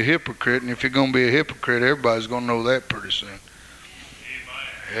going to be a hypocrite. And if you're going to be a hypocrite, everybody's going to know that pretty soon.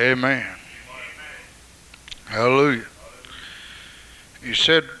 Amen. Hallelujah. You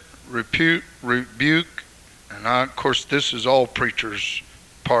said rebuke, and of course this is all preachers'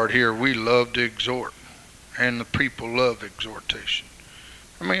 part here. We love to exhort, and the people love exhortation.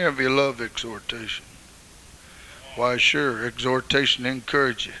 How many of you love exhortation? Why, sure, exhortation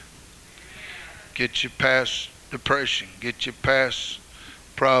encourages you. Get you past depression. Get you past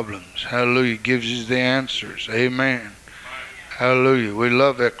problems. Hallelujah. Gives you the answers. Amen. Hallelujah. We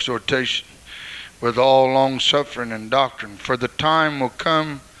love exhortation with all long suffering and doctrine. For the time will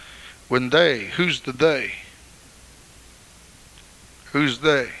come when they, who's the they? Who's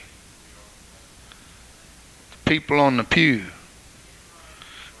they? The people on the pew.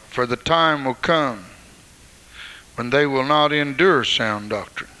 For the time will come when they will not endure sound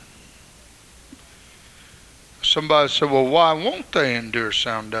doctrine. Somebody said, well, why won't they endure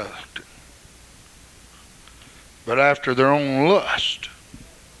sound doctrine? But after their own lust.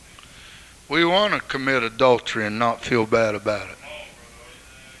 We want to commit adultery and not feel bad about it.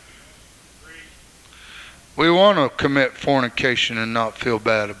 We want to commit fornication and not feel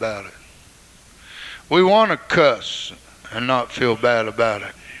bad about it. We want to cuss and not feel bad about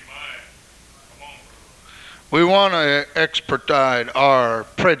it. We want to expedite our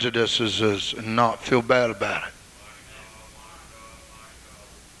prejudices and not feel bad about it.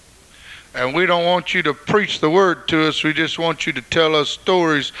 And we don't want you to preach the word to us. We just want you to tell us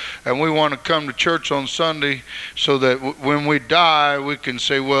stories. And we want to come to church on Sunday so that when we die, we can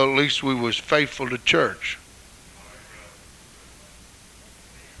say, well, at least we was faithful to church.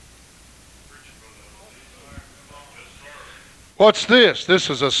 What's this? This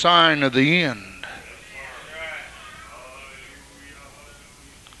is a sign of the end.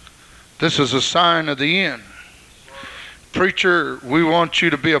 This is a sign of the end. Preacher, we want you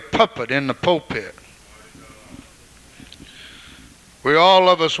to be a puppet in the pulpit. All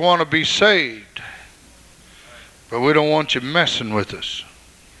of us want to be saved, but we don't want you messing with us.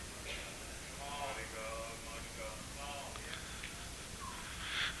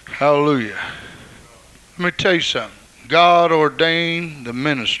 Hallelujah. Let me tell you something. God ordained the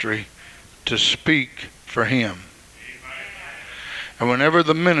ministry to speak for him. And whenever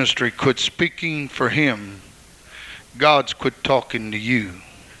the ministry quit speaking for him, God's quit talking to you.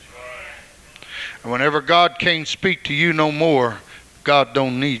 And whenever God can't speak to you no more, God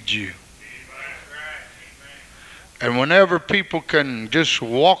don't need you. And whenever people can just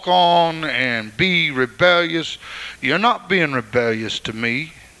walk on and be rebellious, you're not being rebellious to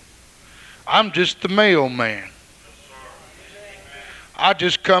me. I'm just the mailman. I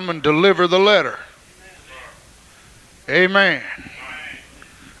just come and deliver the letter. Amen.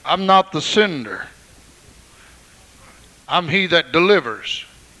 I'm not the sender. I'm he that delivers.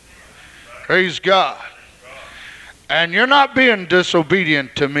 Praise God. And you're not being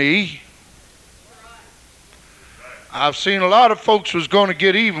disobedient to me. I've seen a lot of folks was going to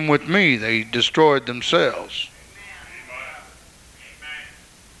get even with me. They destroyed themselves.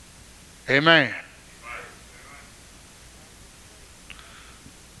 Amen.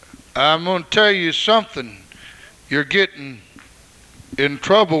 I'm going to tell you something. You're getting in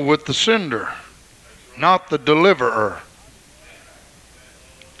trouble with the sender, not the deliverer.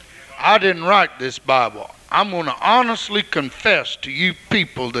 I didn't write this Bible. I'm going to honestly confess to you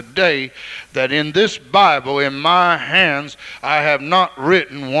people today that in this Bible, in my hands, I have not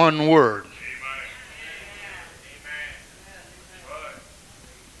written one word.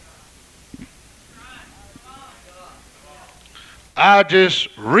 I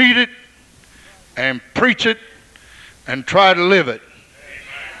just read it and preach it and try to live it.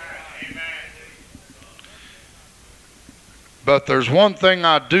 But there's one thing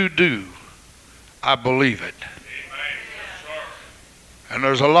I do. I believe it. And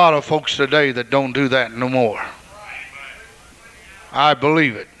there's a lot of folks today that don't do that no more. I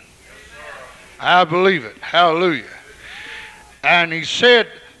believe it. I believe it. Hallelujah. And he said,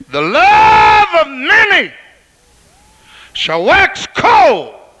 the love of many shall wax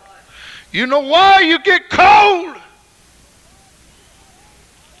cold. You know why you get cold?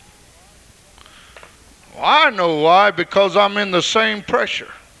 Well, I know why, because I'm in the same pressure.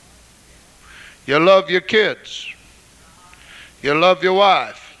 You love your kids. You love your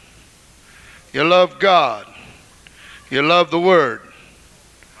wife. You love God. You love the Word.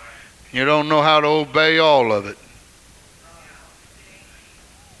 You don't know how to obey all of it.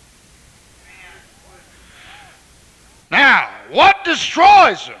 Now, what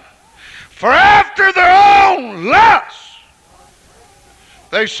destroys them? For after their own lust,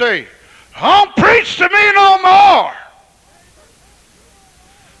 they say, don't preach to me no more.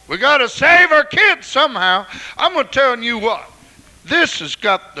 We got to save our kids somehow. I'm going to tell you what. This has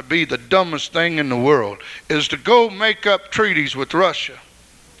got to be the dumbest thing in the world, is to go make up treaties with Russia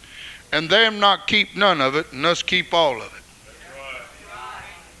and them not keep none of it and us keep all of it.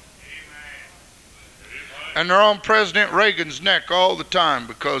 And they're on President Reagan's neck all the time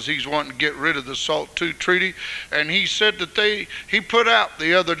because he's wanting to get rid of the SALT II treaty. And he said that he put out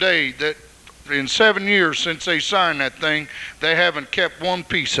the other day that in 7 years since they signed that thing, they haven't kept one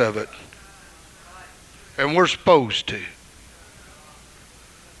piece of it. And we're supposed to.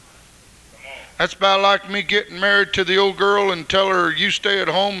 That's about like me getting married to the old girl and tell her, you stay at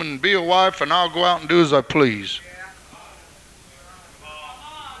home and be a wife and I'll go out and do as I please.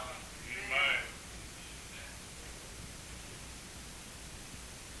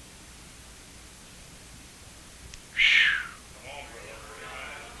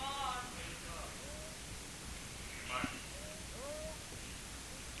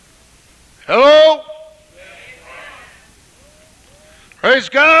 Hello? Praise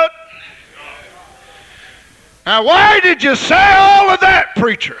God. Now, why did you say all of that,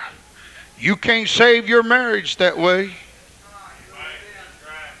 preacher? You can't save your marriage that way.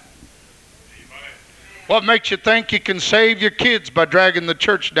 What makes you think you can save your kids by dragging the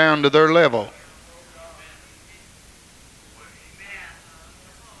church down to their level?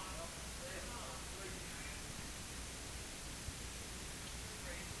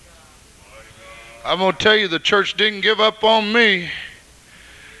 I'm going to tell you, the church didn't give up on me.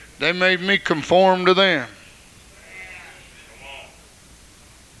 They made me conform to them.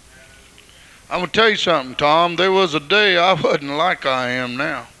 I'm going to tell you something, Tom. There was a day I wasn't like I am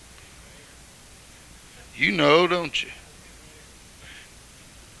now. You know, don't you?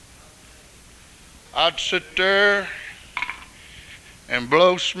 I'd sit there and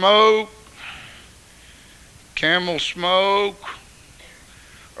blow smoke, Camel smoke,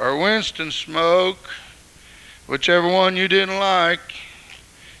 or Winston smoke, whichever one you didn't like,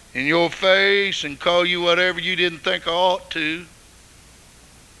 in your face and call you whatever you didn't think I ought to.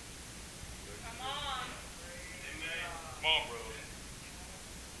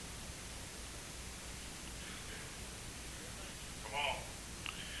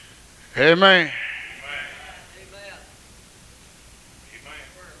 Amen.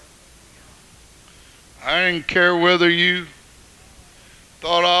 I didn't care whether you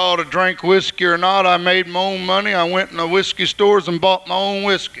thought I ought to drink whiskey or not. I made my own money. I went in the whiskey stores and bought my own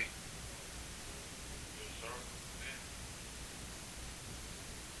whiskey.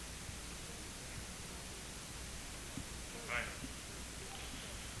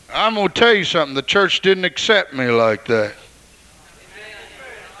 I'm going to tell you something. The church didn't accept me like that.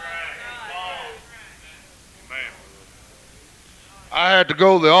 I had to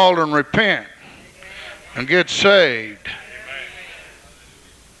go to the altar and repent and get saved.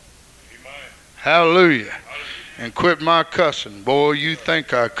 Hallelujah. And quit my cussing. Boy, you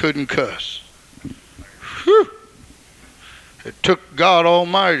think I couldn't cuss. Whew. It took God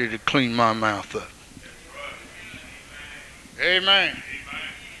Almighty to clean my mouth up. Amen.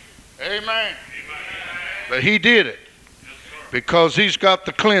 Amen. But he did it because he's got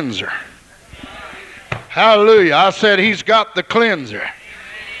the cleanser. Hallelujah. I said he's got the cleanser.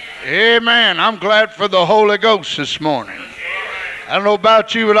 Amen. I'm glad for the Holy Ghost this morning. I don't know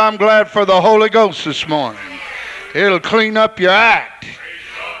about you, but I'm glad for the Holy Ghost this morning. It'll clean up your act.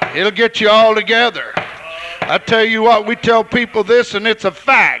 It'll get you all together. I tell you what, we tell people this and it's a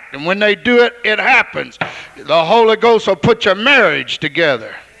fact. And when they do it, it happens. The Holy Ghost will put your marriage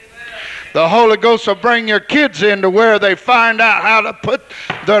together. The Holy Ghost will bring your kids into where they find out how to put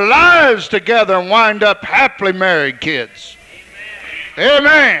their lives together and wind up happily married kids.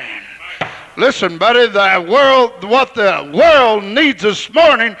 Amen. Listen, buddy, what the world needs this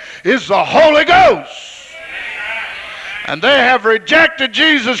morning is the Holy Ghost. And they have rejected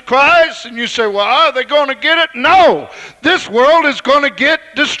Jesus Christ. And you say, well, are they going to get it? No. This world is going to get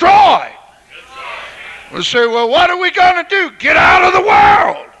destroyed. We say, well, what are we going to do? Get out of the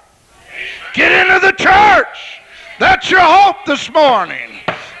world. Get into the church. That's your hope this morning.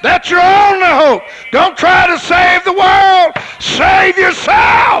 That's your only hope. Don't try to save the world. Save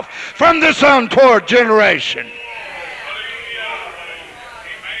yourself from this untoward generation.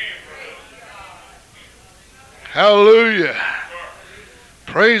 Hallelujah.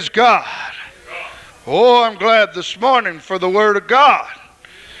 Praise God. Oh, I'm glad this morning for the Word of God.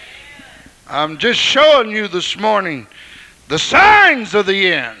 I'm just showing you this morning the signs of the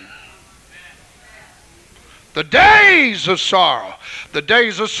end. The days of sorrow. The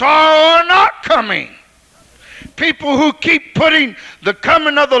days of sorrow are not coming. People who keep putting the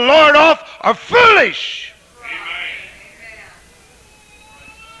coming of the Lord off are foolish.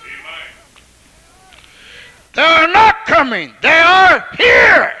 They are not coming. They are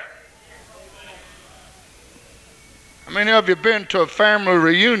here. How many of you been to a family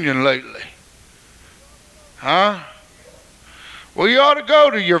reunion lately? Huh? Well, you ought to go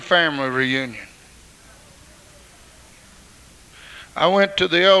to your family reunion. I went to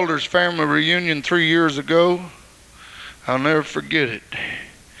the elders' family reunion 3 years ago. I'll never forget it.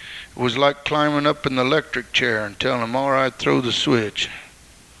 It was like climbing up in the electric chair and telling them, all right, throw the switch.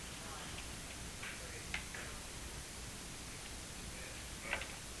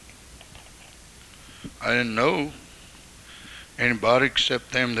 I didn't know anybody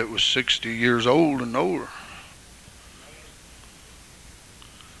except them that was 60 years old and older.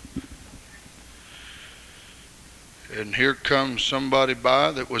 And here comes somebody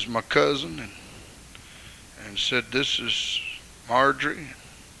by that was my cousin and said, this is Marjorie.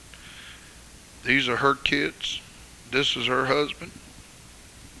 These are her kids. This is her husband.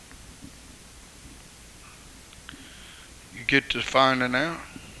 You get to finding out.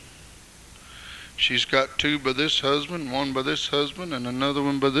 She's got two by this husband, one by this husband, and another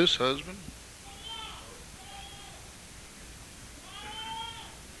one by this husband.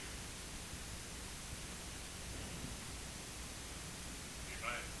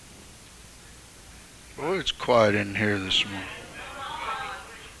 Boy, it's quiet in here this morning.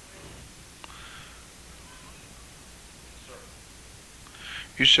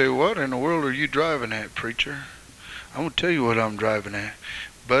 You say, what in the world are you driving at, preacher? I'm going to tell you what I'm driving at.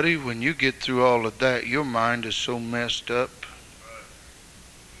 Buddy, when you get through all of that, your mind is so messed up.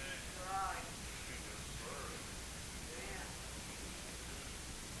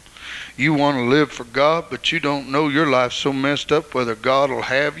 You want to live for God, but you don't know your life's so messed up whether God will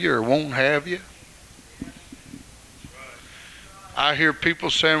have you or won't have you. I hear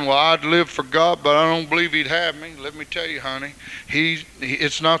people saying, well, I'd live for God, but I don't believe he'd have me. Let me tell you, honey,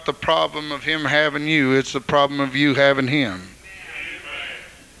 it's not the problem of him having you. It's the problem of you having him.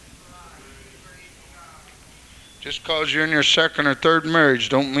 Just because you're in your second or third marriage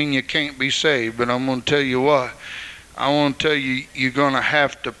don't mean you can't be saved. But I'm going to tell you what. I want to tell you, you're going to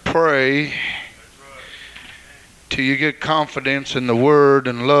have to pray till you get confidence in the Word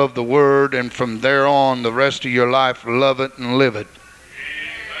and love the Word, and from there on, the rest of your life, love it and live it.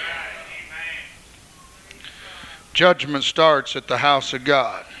 Judgment starts at the house of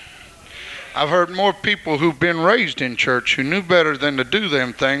God. I've heard more people who've been raised in church who knew better than to do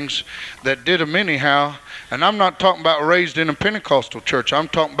them things that did them anyhow. And I'm not talking about raised in a Pentecostal church. I'm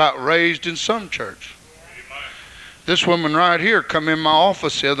talking about raised in some church. This woman right here come in my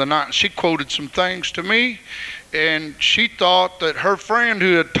office the other night and she quoted some things to me, and she thought that her friend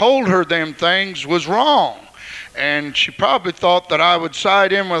who had told her them things was wrong. And she probably thought that I would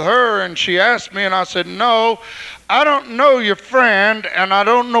side in with her, and she asked me, and I said, no, I don't know your friend, and I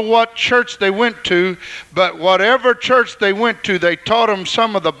don't know what church they went to, but whatever church they went to, they taught them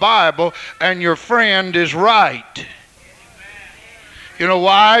some of the Bible, and your friend is right. You know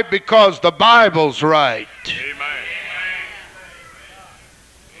why? Because the Bible's right. Amen.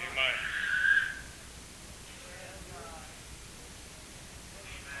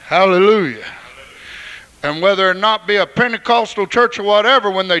 Hallelujah. And whether it not be a Pentecostal church or whatever,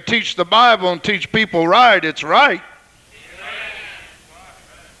 when they teach the Bible and teach people right, it's right.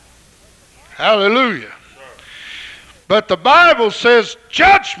 Hallelujah. But the Bible says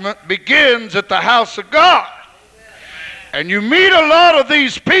judgment begins at the house of God. And you meet a lot of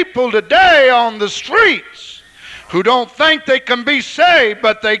these people today on the streets who don't think they can be saved,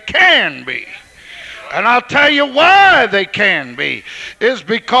 but they can be. And I'll tell you why they can be. Is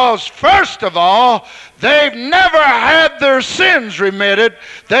because, first of all, they've never had their sins remitted.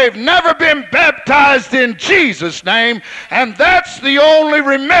 They've never been baptized in Jesus' name. And that's the only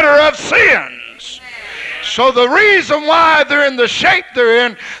remitter of sins. So the reason why they're in the shape they're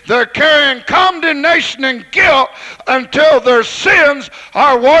in, they're carrying condemnation and guilt until their sins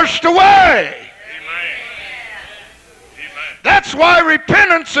are washed away. That's why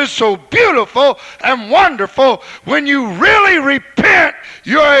repentance is so beautiful and wonderful. When you really repent,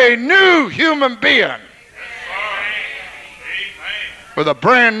 you're a new human being with a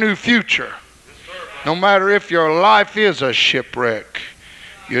brand new future. No matter if your life is a shipwreck,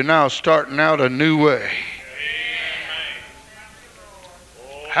 you're now starting out a new way.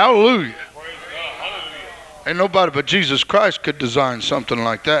 Hallelujah. Ain't nobody but Jesus Christ could design something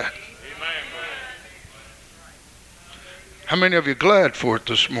like that. How many of you glad for it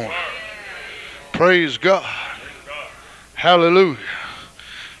this morning? Praise God. Hallelujah.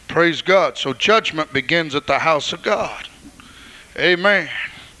 Praise God. So judgment begins at the house of God. Amen.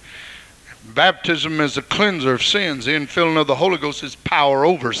 Baptism is a cleanser of sins. The infilling of the Holy Ghost is power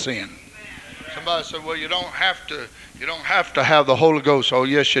over sin. Somebody said, well, you don't have to have the Holy Ghost. Oh,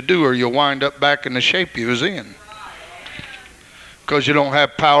 yes, you do, or you'll wind up back in the shape you was in. Because you don't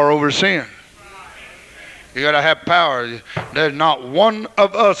have power over sin. You got to have power. There's not one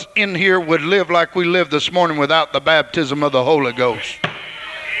of us in here would live like we live this morning without the baptism of the Holy Ghost.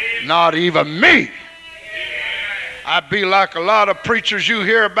 Not even me. I'd be like a lot of preachers you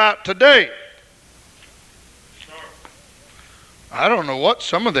hear about today. I don't know what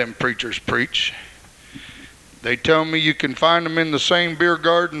some of them preachers preach. They tell me you can find them in the same beer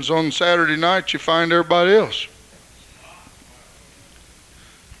gardens on Saturday night you find everybody else.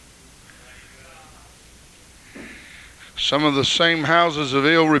 Some of the same houses of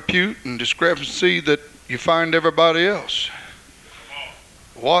ill repute and discrepancy that you find everybody else.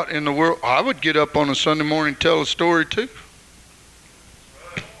 What in the world? I would get up on a Sunday morning and tell a story too.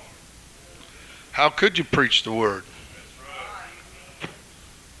 How could you preach the word?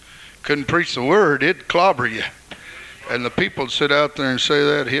 Couldn't preach the word, it'd clobber you. And the people would sit out there and say,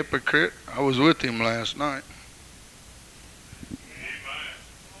 that hypocrite. I was with him last night.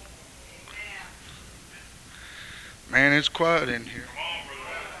 Man, it's quiet in here.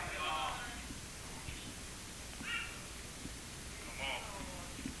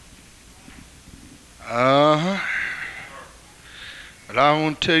 But I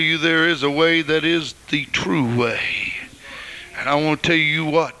want to tell you there is a way that is the true way. And I want to tell you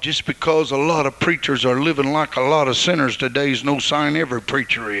what, just because a lot of preachers are living like a lot of sinners today is no sign every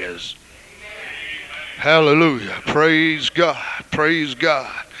preacher is. Hallelujah. Praise God. Praise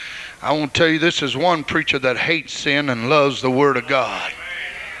God. I want to tell you, this is one preacher that hates sin and loves the Word of God.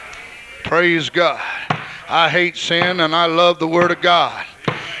 Praise God. I hate sin and I love the Word of God.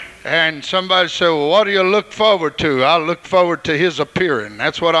 And somebody said, well, what do you look forward to? I look forward to His appearing.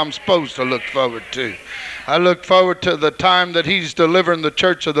 That's what I'm supposed to look forward to. I look forward to the time that He's delivering the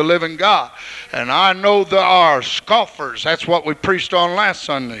church of the living God. And I know there are scoffers. That's what we preached on last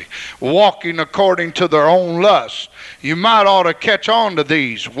Sunday. Walking according to their own lust. You might ought to catch on to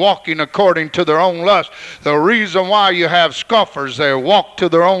these. Walking according to their own lust. The reason why you have scoffers, they walk to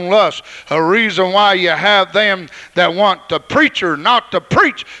their own lust. The reason why you have them that want the preacher not to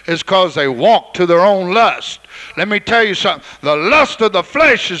preach is because they walk to their own lust. Let me tell you something. The lust of the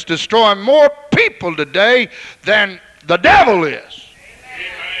flesh is destroying more people today than the devil is.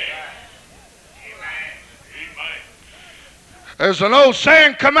 There's an old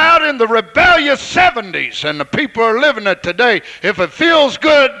saying come out in the rebellious 70s, and the people are living it today. If it feels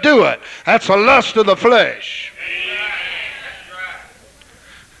good, do it. That's the lust of the flesh.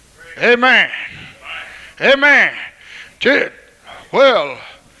 Amen. Amen. Well,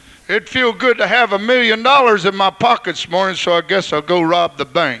 it'd feel good to have $1 million in my pocket this morning, so I guess I'll go rob the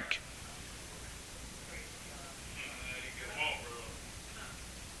bank.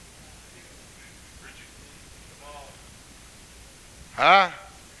 Huh?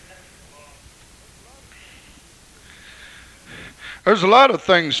 There's a lot of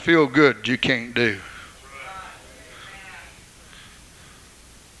things feel good you can't do.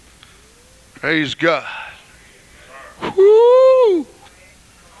 Praise God. Woo!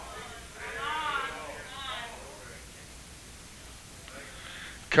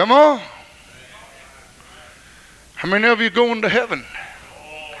 Come on. How many of you going to heaven?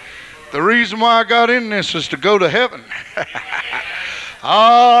 The reason why I got in this is to go to heaven.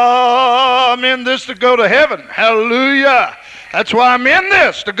 I'm in this to go to heaven. Hallelujah. That's why I'm in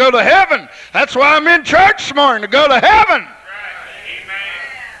this, to go to heaven. That's why I'm in church this morning, to go to heaven.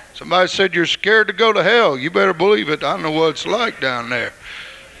 Somebody said you're scared to go to hell. You better believe it. I know what it's like down there.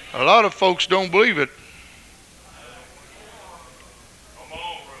 A lot of folks don't believe it.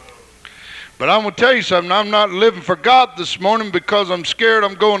 But I'm going to tell you something. I'm not living for God this morning because I'm scared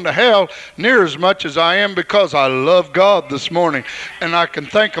I'm going to hell near as much as I am because I love God this morning. And I can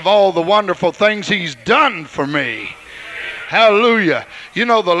think of all the wonderful things He's done for me. Hallelujah. You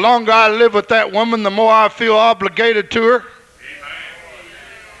know, the longer I live with that woman, the more I feel obligated to her.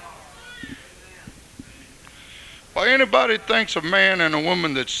 Why anybody thinks a man and a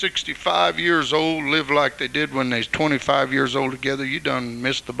woman that's 65 years old live like they did when they was 25 years old together, you done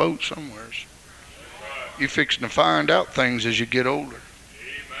missed the boat somewhere. You fixing to find out things as you get older.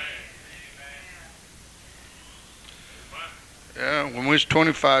 Yeah, when we was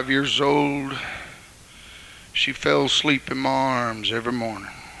 25 years old, she fell asleep in my arms every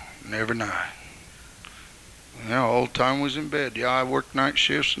morning and every night. Yeah, all the time we was in bed. Yeah, I worked night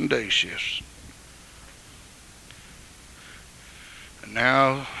shifts and day shifts. And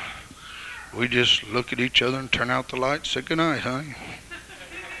now we just look at each other and turn out the lights, say good night, honey.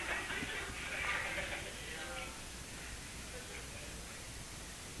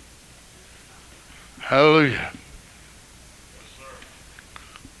 Hallelujah.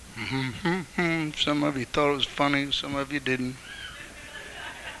 Some of you thought it was funny, some of you didn't.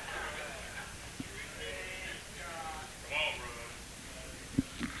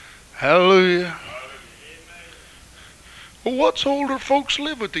 Hallelujah. Well, what's older folks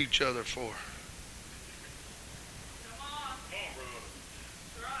live with each other for?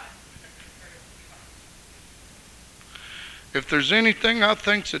 If there's anything I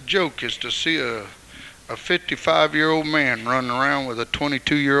think's a joke is to see a 55-year-old man running around with a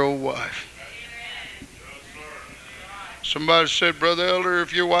 22-year-old wife. Somebody said, Brother Elder,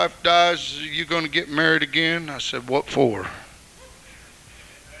 if your wife dies, you going to get married again? I said, what for?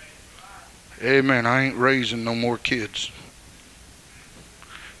 Amen. I ain't raising no more kids.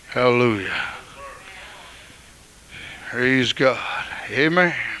 Hallelujah. Praise God.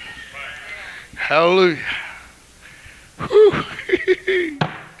 Amen. Hallelujah. Whew.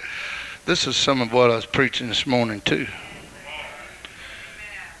 This is some of what I was preaching this morning too.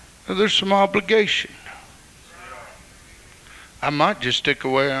 There's some obligation. I might just stick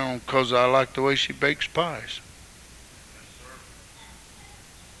away on because I like the way she bakes pies.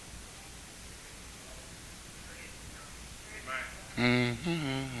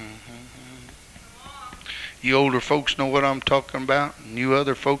 You older folks know what I'm talking about, and you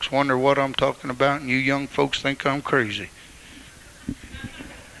other folks wonder what I'm talking about, and you young folks think I'm crazy.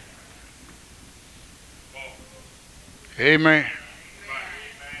 Amen.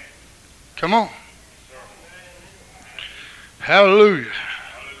 Come on. Hallelujah.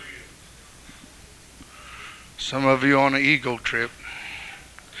 Some of you on an eagle trip.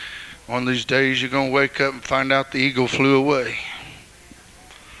 One of these days you're going to wake up and find out the eagle flew away.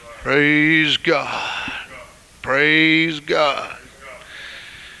 Praise God. Praise God.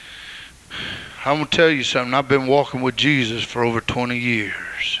 I'm going to tell you something. I've been walking with Jesus for over 20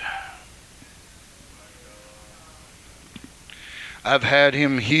 years. I've had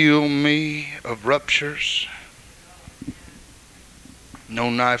Him heal me of ruptures. No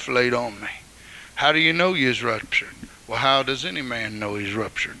knife laid on me. How do you know you's ruptured? Well, how does any man know he's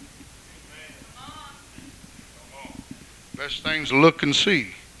ruptured? Best thing's to look and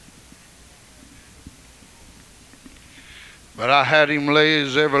see. But I had Him lay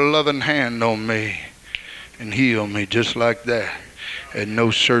His ever-loving hand on me and heal me just like that. And no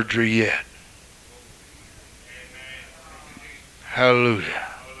surgery yet. Hallelujah.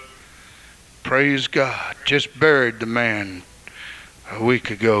 Praise God. Just buried the man a week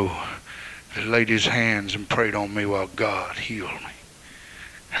ago. He laid his hands and prayed on me while God healed me.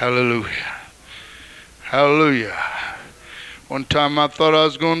 Hallelujah. Hallelujah. One time I thought I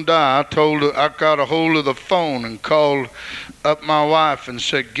was going to die. I got a hold of the phone and called up my wife and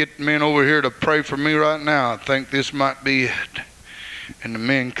said, get men over here to pray for me right now. I think this might be it. And the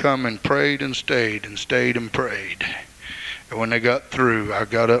men come and prayed and stayed and stayed and prayed. And when they got through, I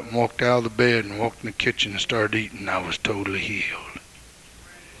got up and walked out of the bed and walked in the kitchen and started eating. I was totally healed.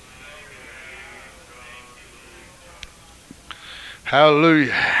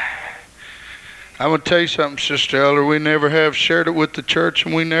 Hallelujah. I'm going to tell you something, Sister Elder. We never have shared it with the church,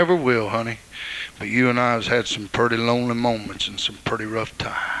 and we never will, honey. But you and I has had some pretty lonely moments and some pretty rough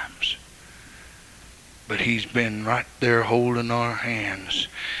times. But he's been right there holding our hands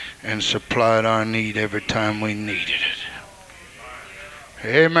and supplied our need every time we needed it.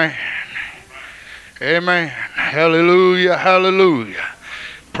 Amen. Amen. Hallelujah. Hallelujah.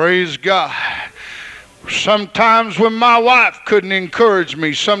 Praise God. Sometimes when my wife couldn't encourage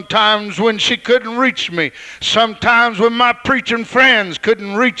me, sometimes when she couldn't reach me, sometimes when my preaching friends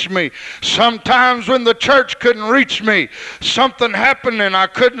couldn't reach me, sometimes when the church couldn't reach me, something happened and I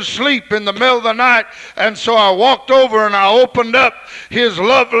couldn't sleep in the middle of the night, and so I walked over and I opened up his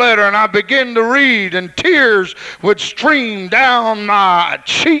love letter and I began to read, and tears would stream down my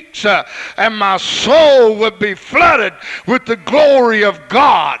cheeks and my soul would be flooded with the glory of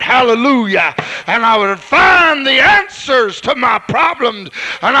God. Hallelujah. And I would find the answers to my problems,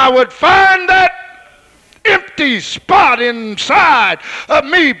 and I would find that empty spot inside of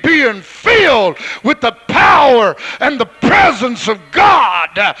me being filled with the power and the presence of God.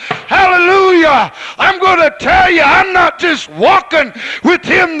 Hallelujah. I'm going to tell you, I'm not just walking with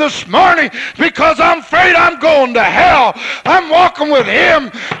him this morning because I'm afraid I'm going to hell. I'm walking with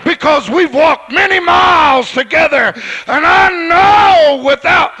him because we've walked many miles together, and I know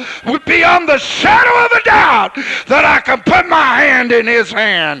beyond the shadow of a doubt that I can put my hand in his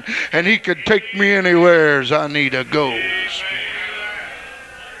hand and he could take me anywhere I need to go.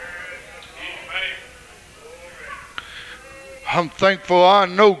 I'm thankful I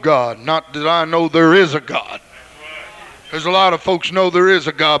know God, not that I know there is a God. There's a lot of folks know there is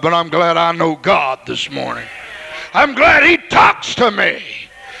a God, but I'm glad I know God this morning. I'm glad he talks to me.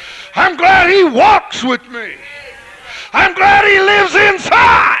 I'm glad he walks with me. I'm glad he lives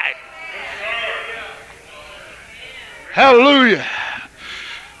inside. Hallelujah.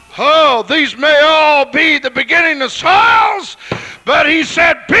 Oh, these may all be the beginning of sorrows, but he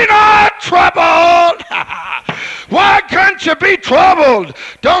said, be not troubled. Why can't you be troubled?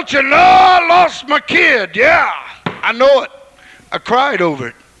 Don't you know I lost my kid? Yeah, I know it. I cried over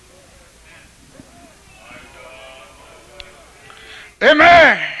it.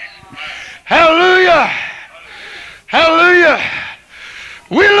 Amen. Hallelujah. Hallelujah.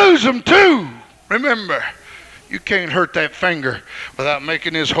 We lose them too. Remember, you can't hurt that finger without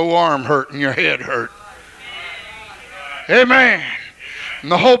making his whole arm hurt and your head hurt. Amen.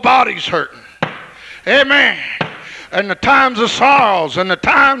 And the whole body's hurting. Amen. And the times of sorrows and the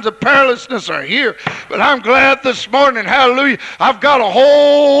times of perilousness are here. But I'm glad this morning, hallelujah, I've got a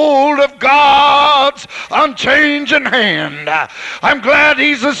hold of God's unchanging hand. I'm glad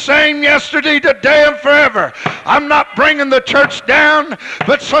he's the same yesterday, today, and forever. I'm not bringing the church down,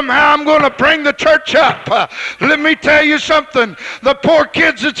 but somehow I'm going to bring the church up. Let me tell you something. The poor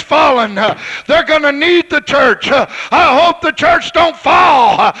kids that's fallen, they're going to need the church. I hope the church don't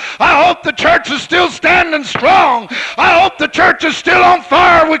fall. I hope the church is still standing strong. I hope the church is still on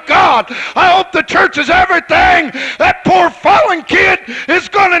fire with God. I hope the church is everything that poor fallen kid is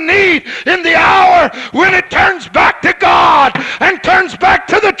going to need in the hour when it turns back to God and turns back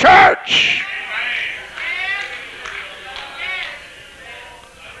to the church.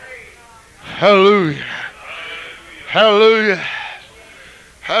 Hallelujah. Hallelujah.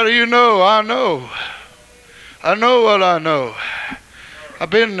 How do you know? I know. I know what I know. I've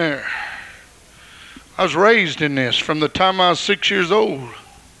been there. I was raised in this from the time I was 6 years old.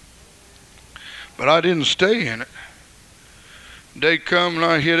 But I didn't stay in it. Day come and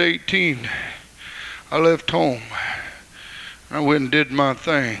I hit 18. I left home. I went and did my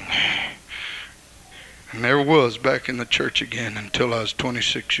thing. And there was back in the church again until I was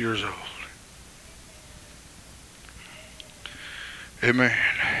 26 years old. Amen.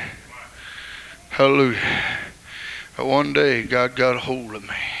 Hallelujah. But one day God got a hold of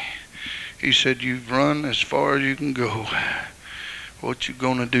me. He said, you've run as far as you can go. What you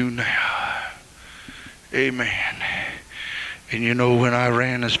gonna do now? Amen. And you know, when I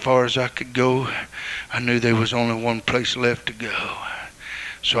ran as far as I could go, I knew there was only one place left to go.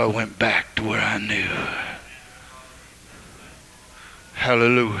 So I went back to where I knew.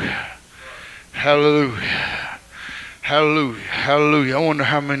 Hallelujah. Hallelujah. Hallelujah. Hallelujah. I wonder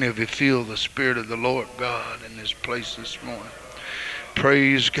how many of you feel the Spirit of the Lord God in this place this morning.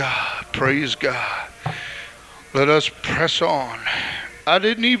 Praise God. Praise God. Let us press on. I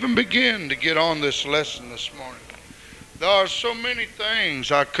didn't even begin to get on this lesson this morning. There are so many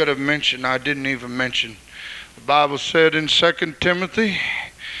things I could have mentioned I didn't even mention. The Bible said in 2 Timothy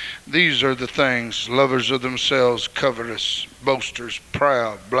These are the things: lovers of themselves, covetous, boasters,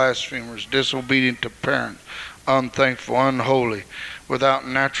 proud, blasphemers, disobedient to parents, unthankful, unholy, without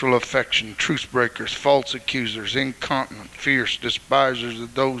natural affection, truce breakers, false accusers, incontinent, fierce, despisers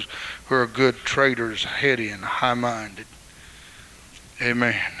of those who are good, traitors, heady, and high-minded.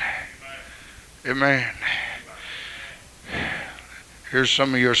 Amen. Amen. Here's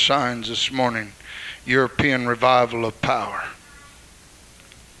some of your signs this morning. European revival of power.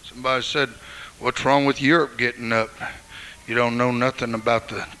 Somebody said, what's wrong with Europe getting up? You don't know nothing about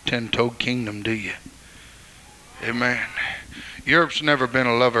the 10-toed kingdom, do you? Amen. Europe's never been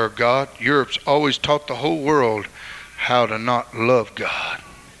a lover of God. Europe's always taught the whole world how to not love God.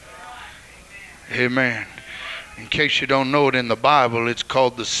 Amen. In case you don't know it, in the Bible, it's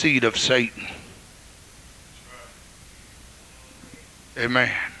called the seed of Satan.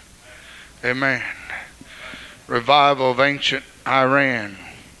 Amen. Amen. Revival of ancient Iran.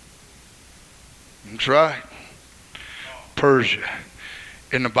 That's right. Persia.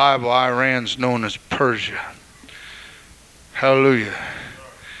 In the Bible, Iran's known as Persia. Hallelujah.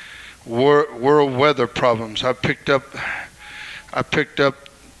 World weather problems. I picked up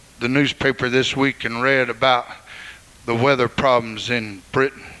the newspaper this week and read about the weather problems in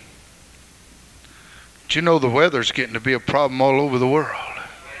Britain. But you know, the weather's getting to be a problem all over the world.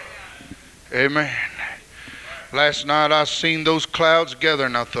 Amen. Last night I seen those clouds gather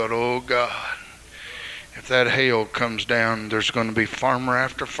and I thought, oh God, if that hail comes down, there's going to be farmer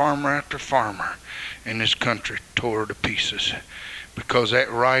after farmer after farmer in this country tore to pieces, because that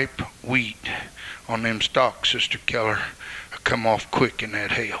ripe wheat on them stalks, Sister Keller, will come off quick in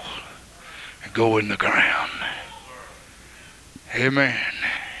that hail and go in the ground. Amen.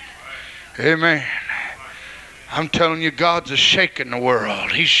 Amen. I'm telling you, God's shaking the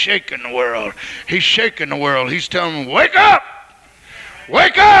world. He's shaking the world. He's shaking the world. He's telling them, wake up!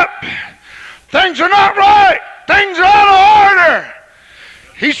 Wake up! Things are not right. Things are out of order.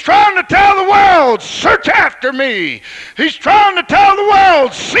 He's trying to tell the world, search after me. He's trying to tell the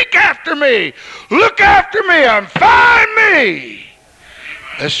world, seek after me. Look after me and find me,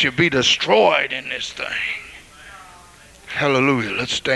 lest you be destroyed in this thing. Hallelujah. Let's stand.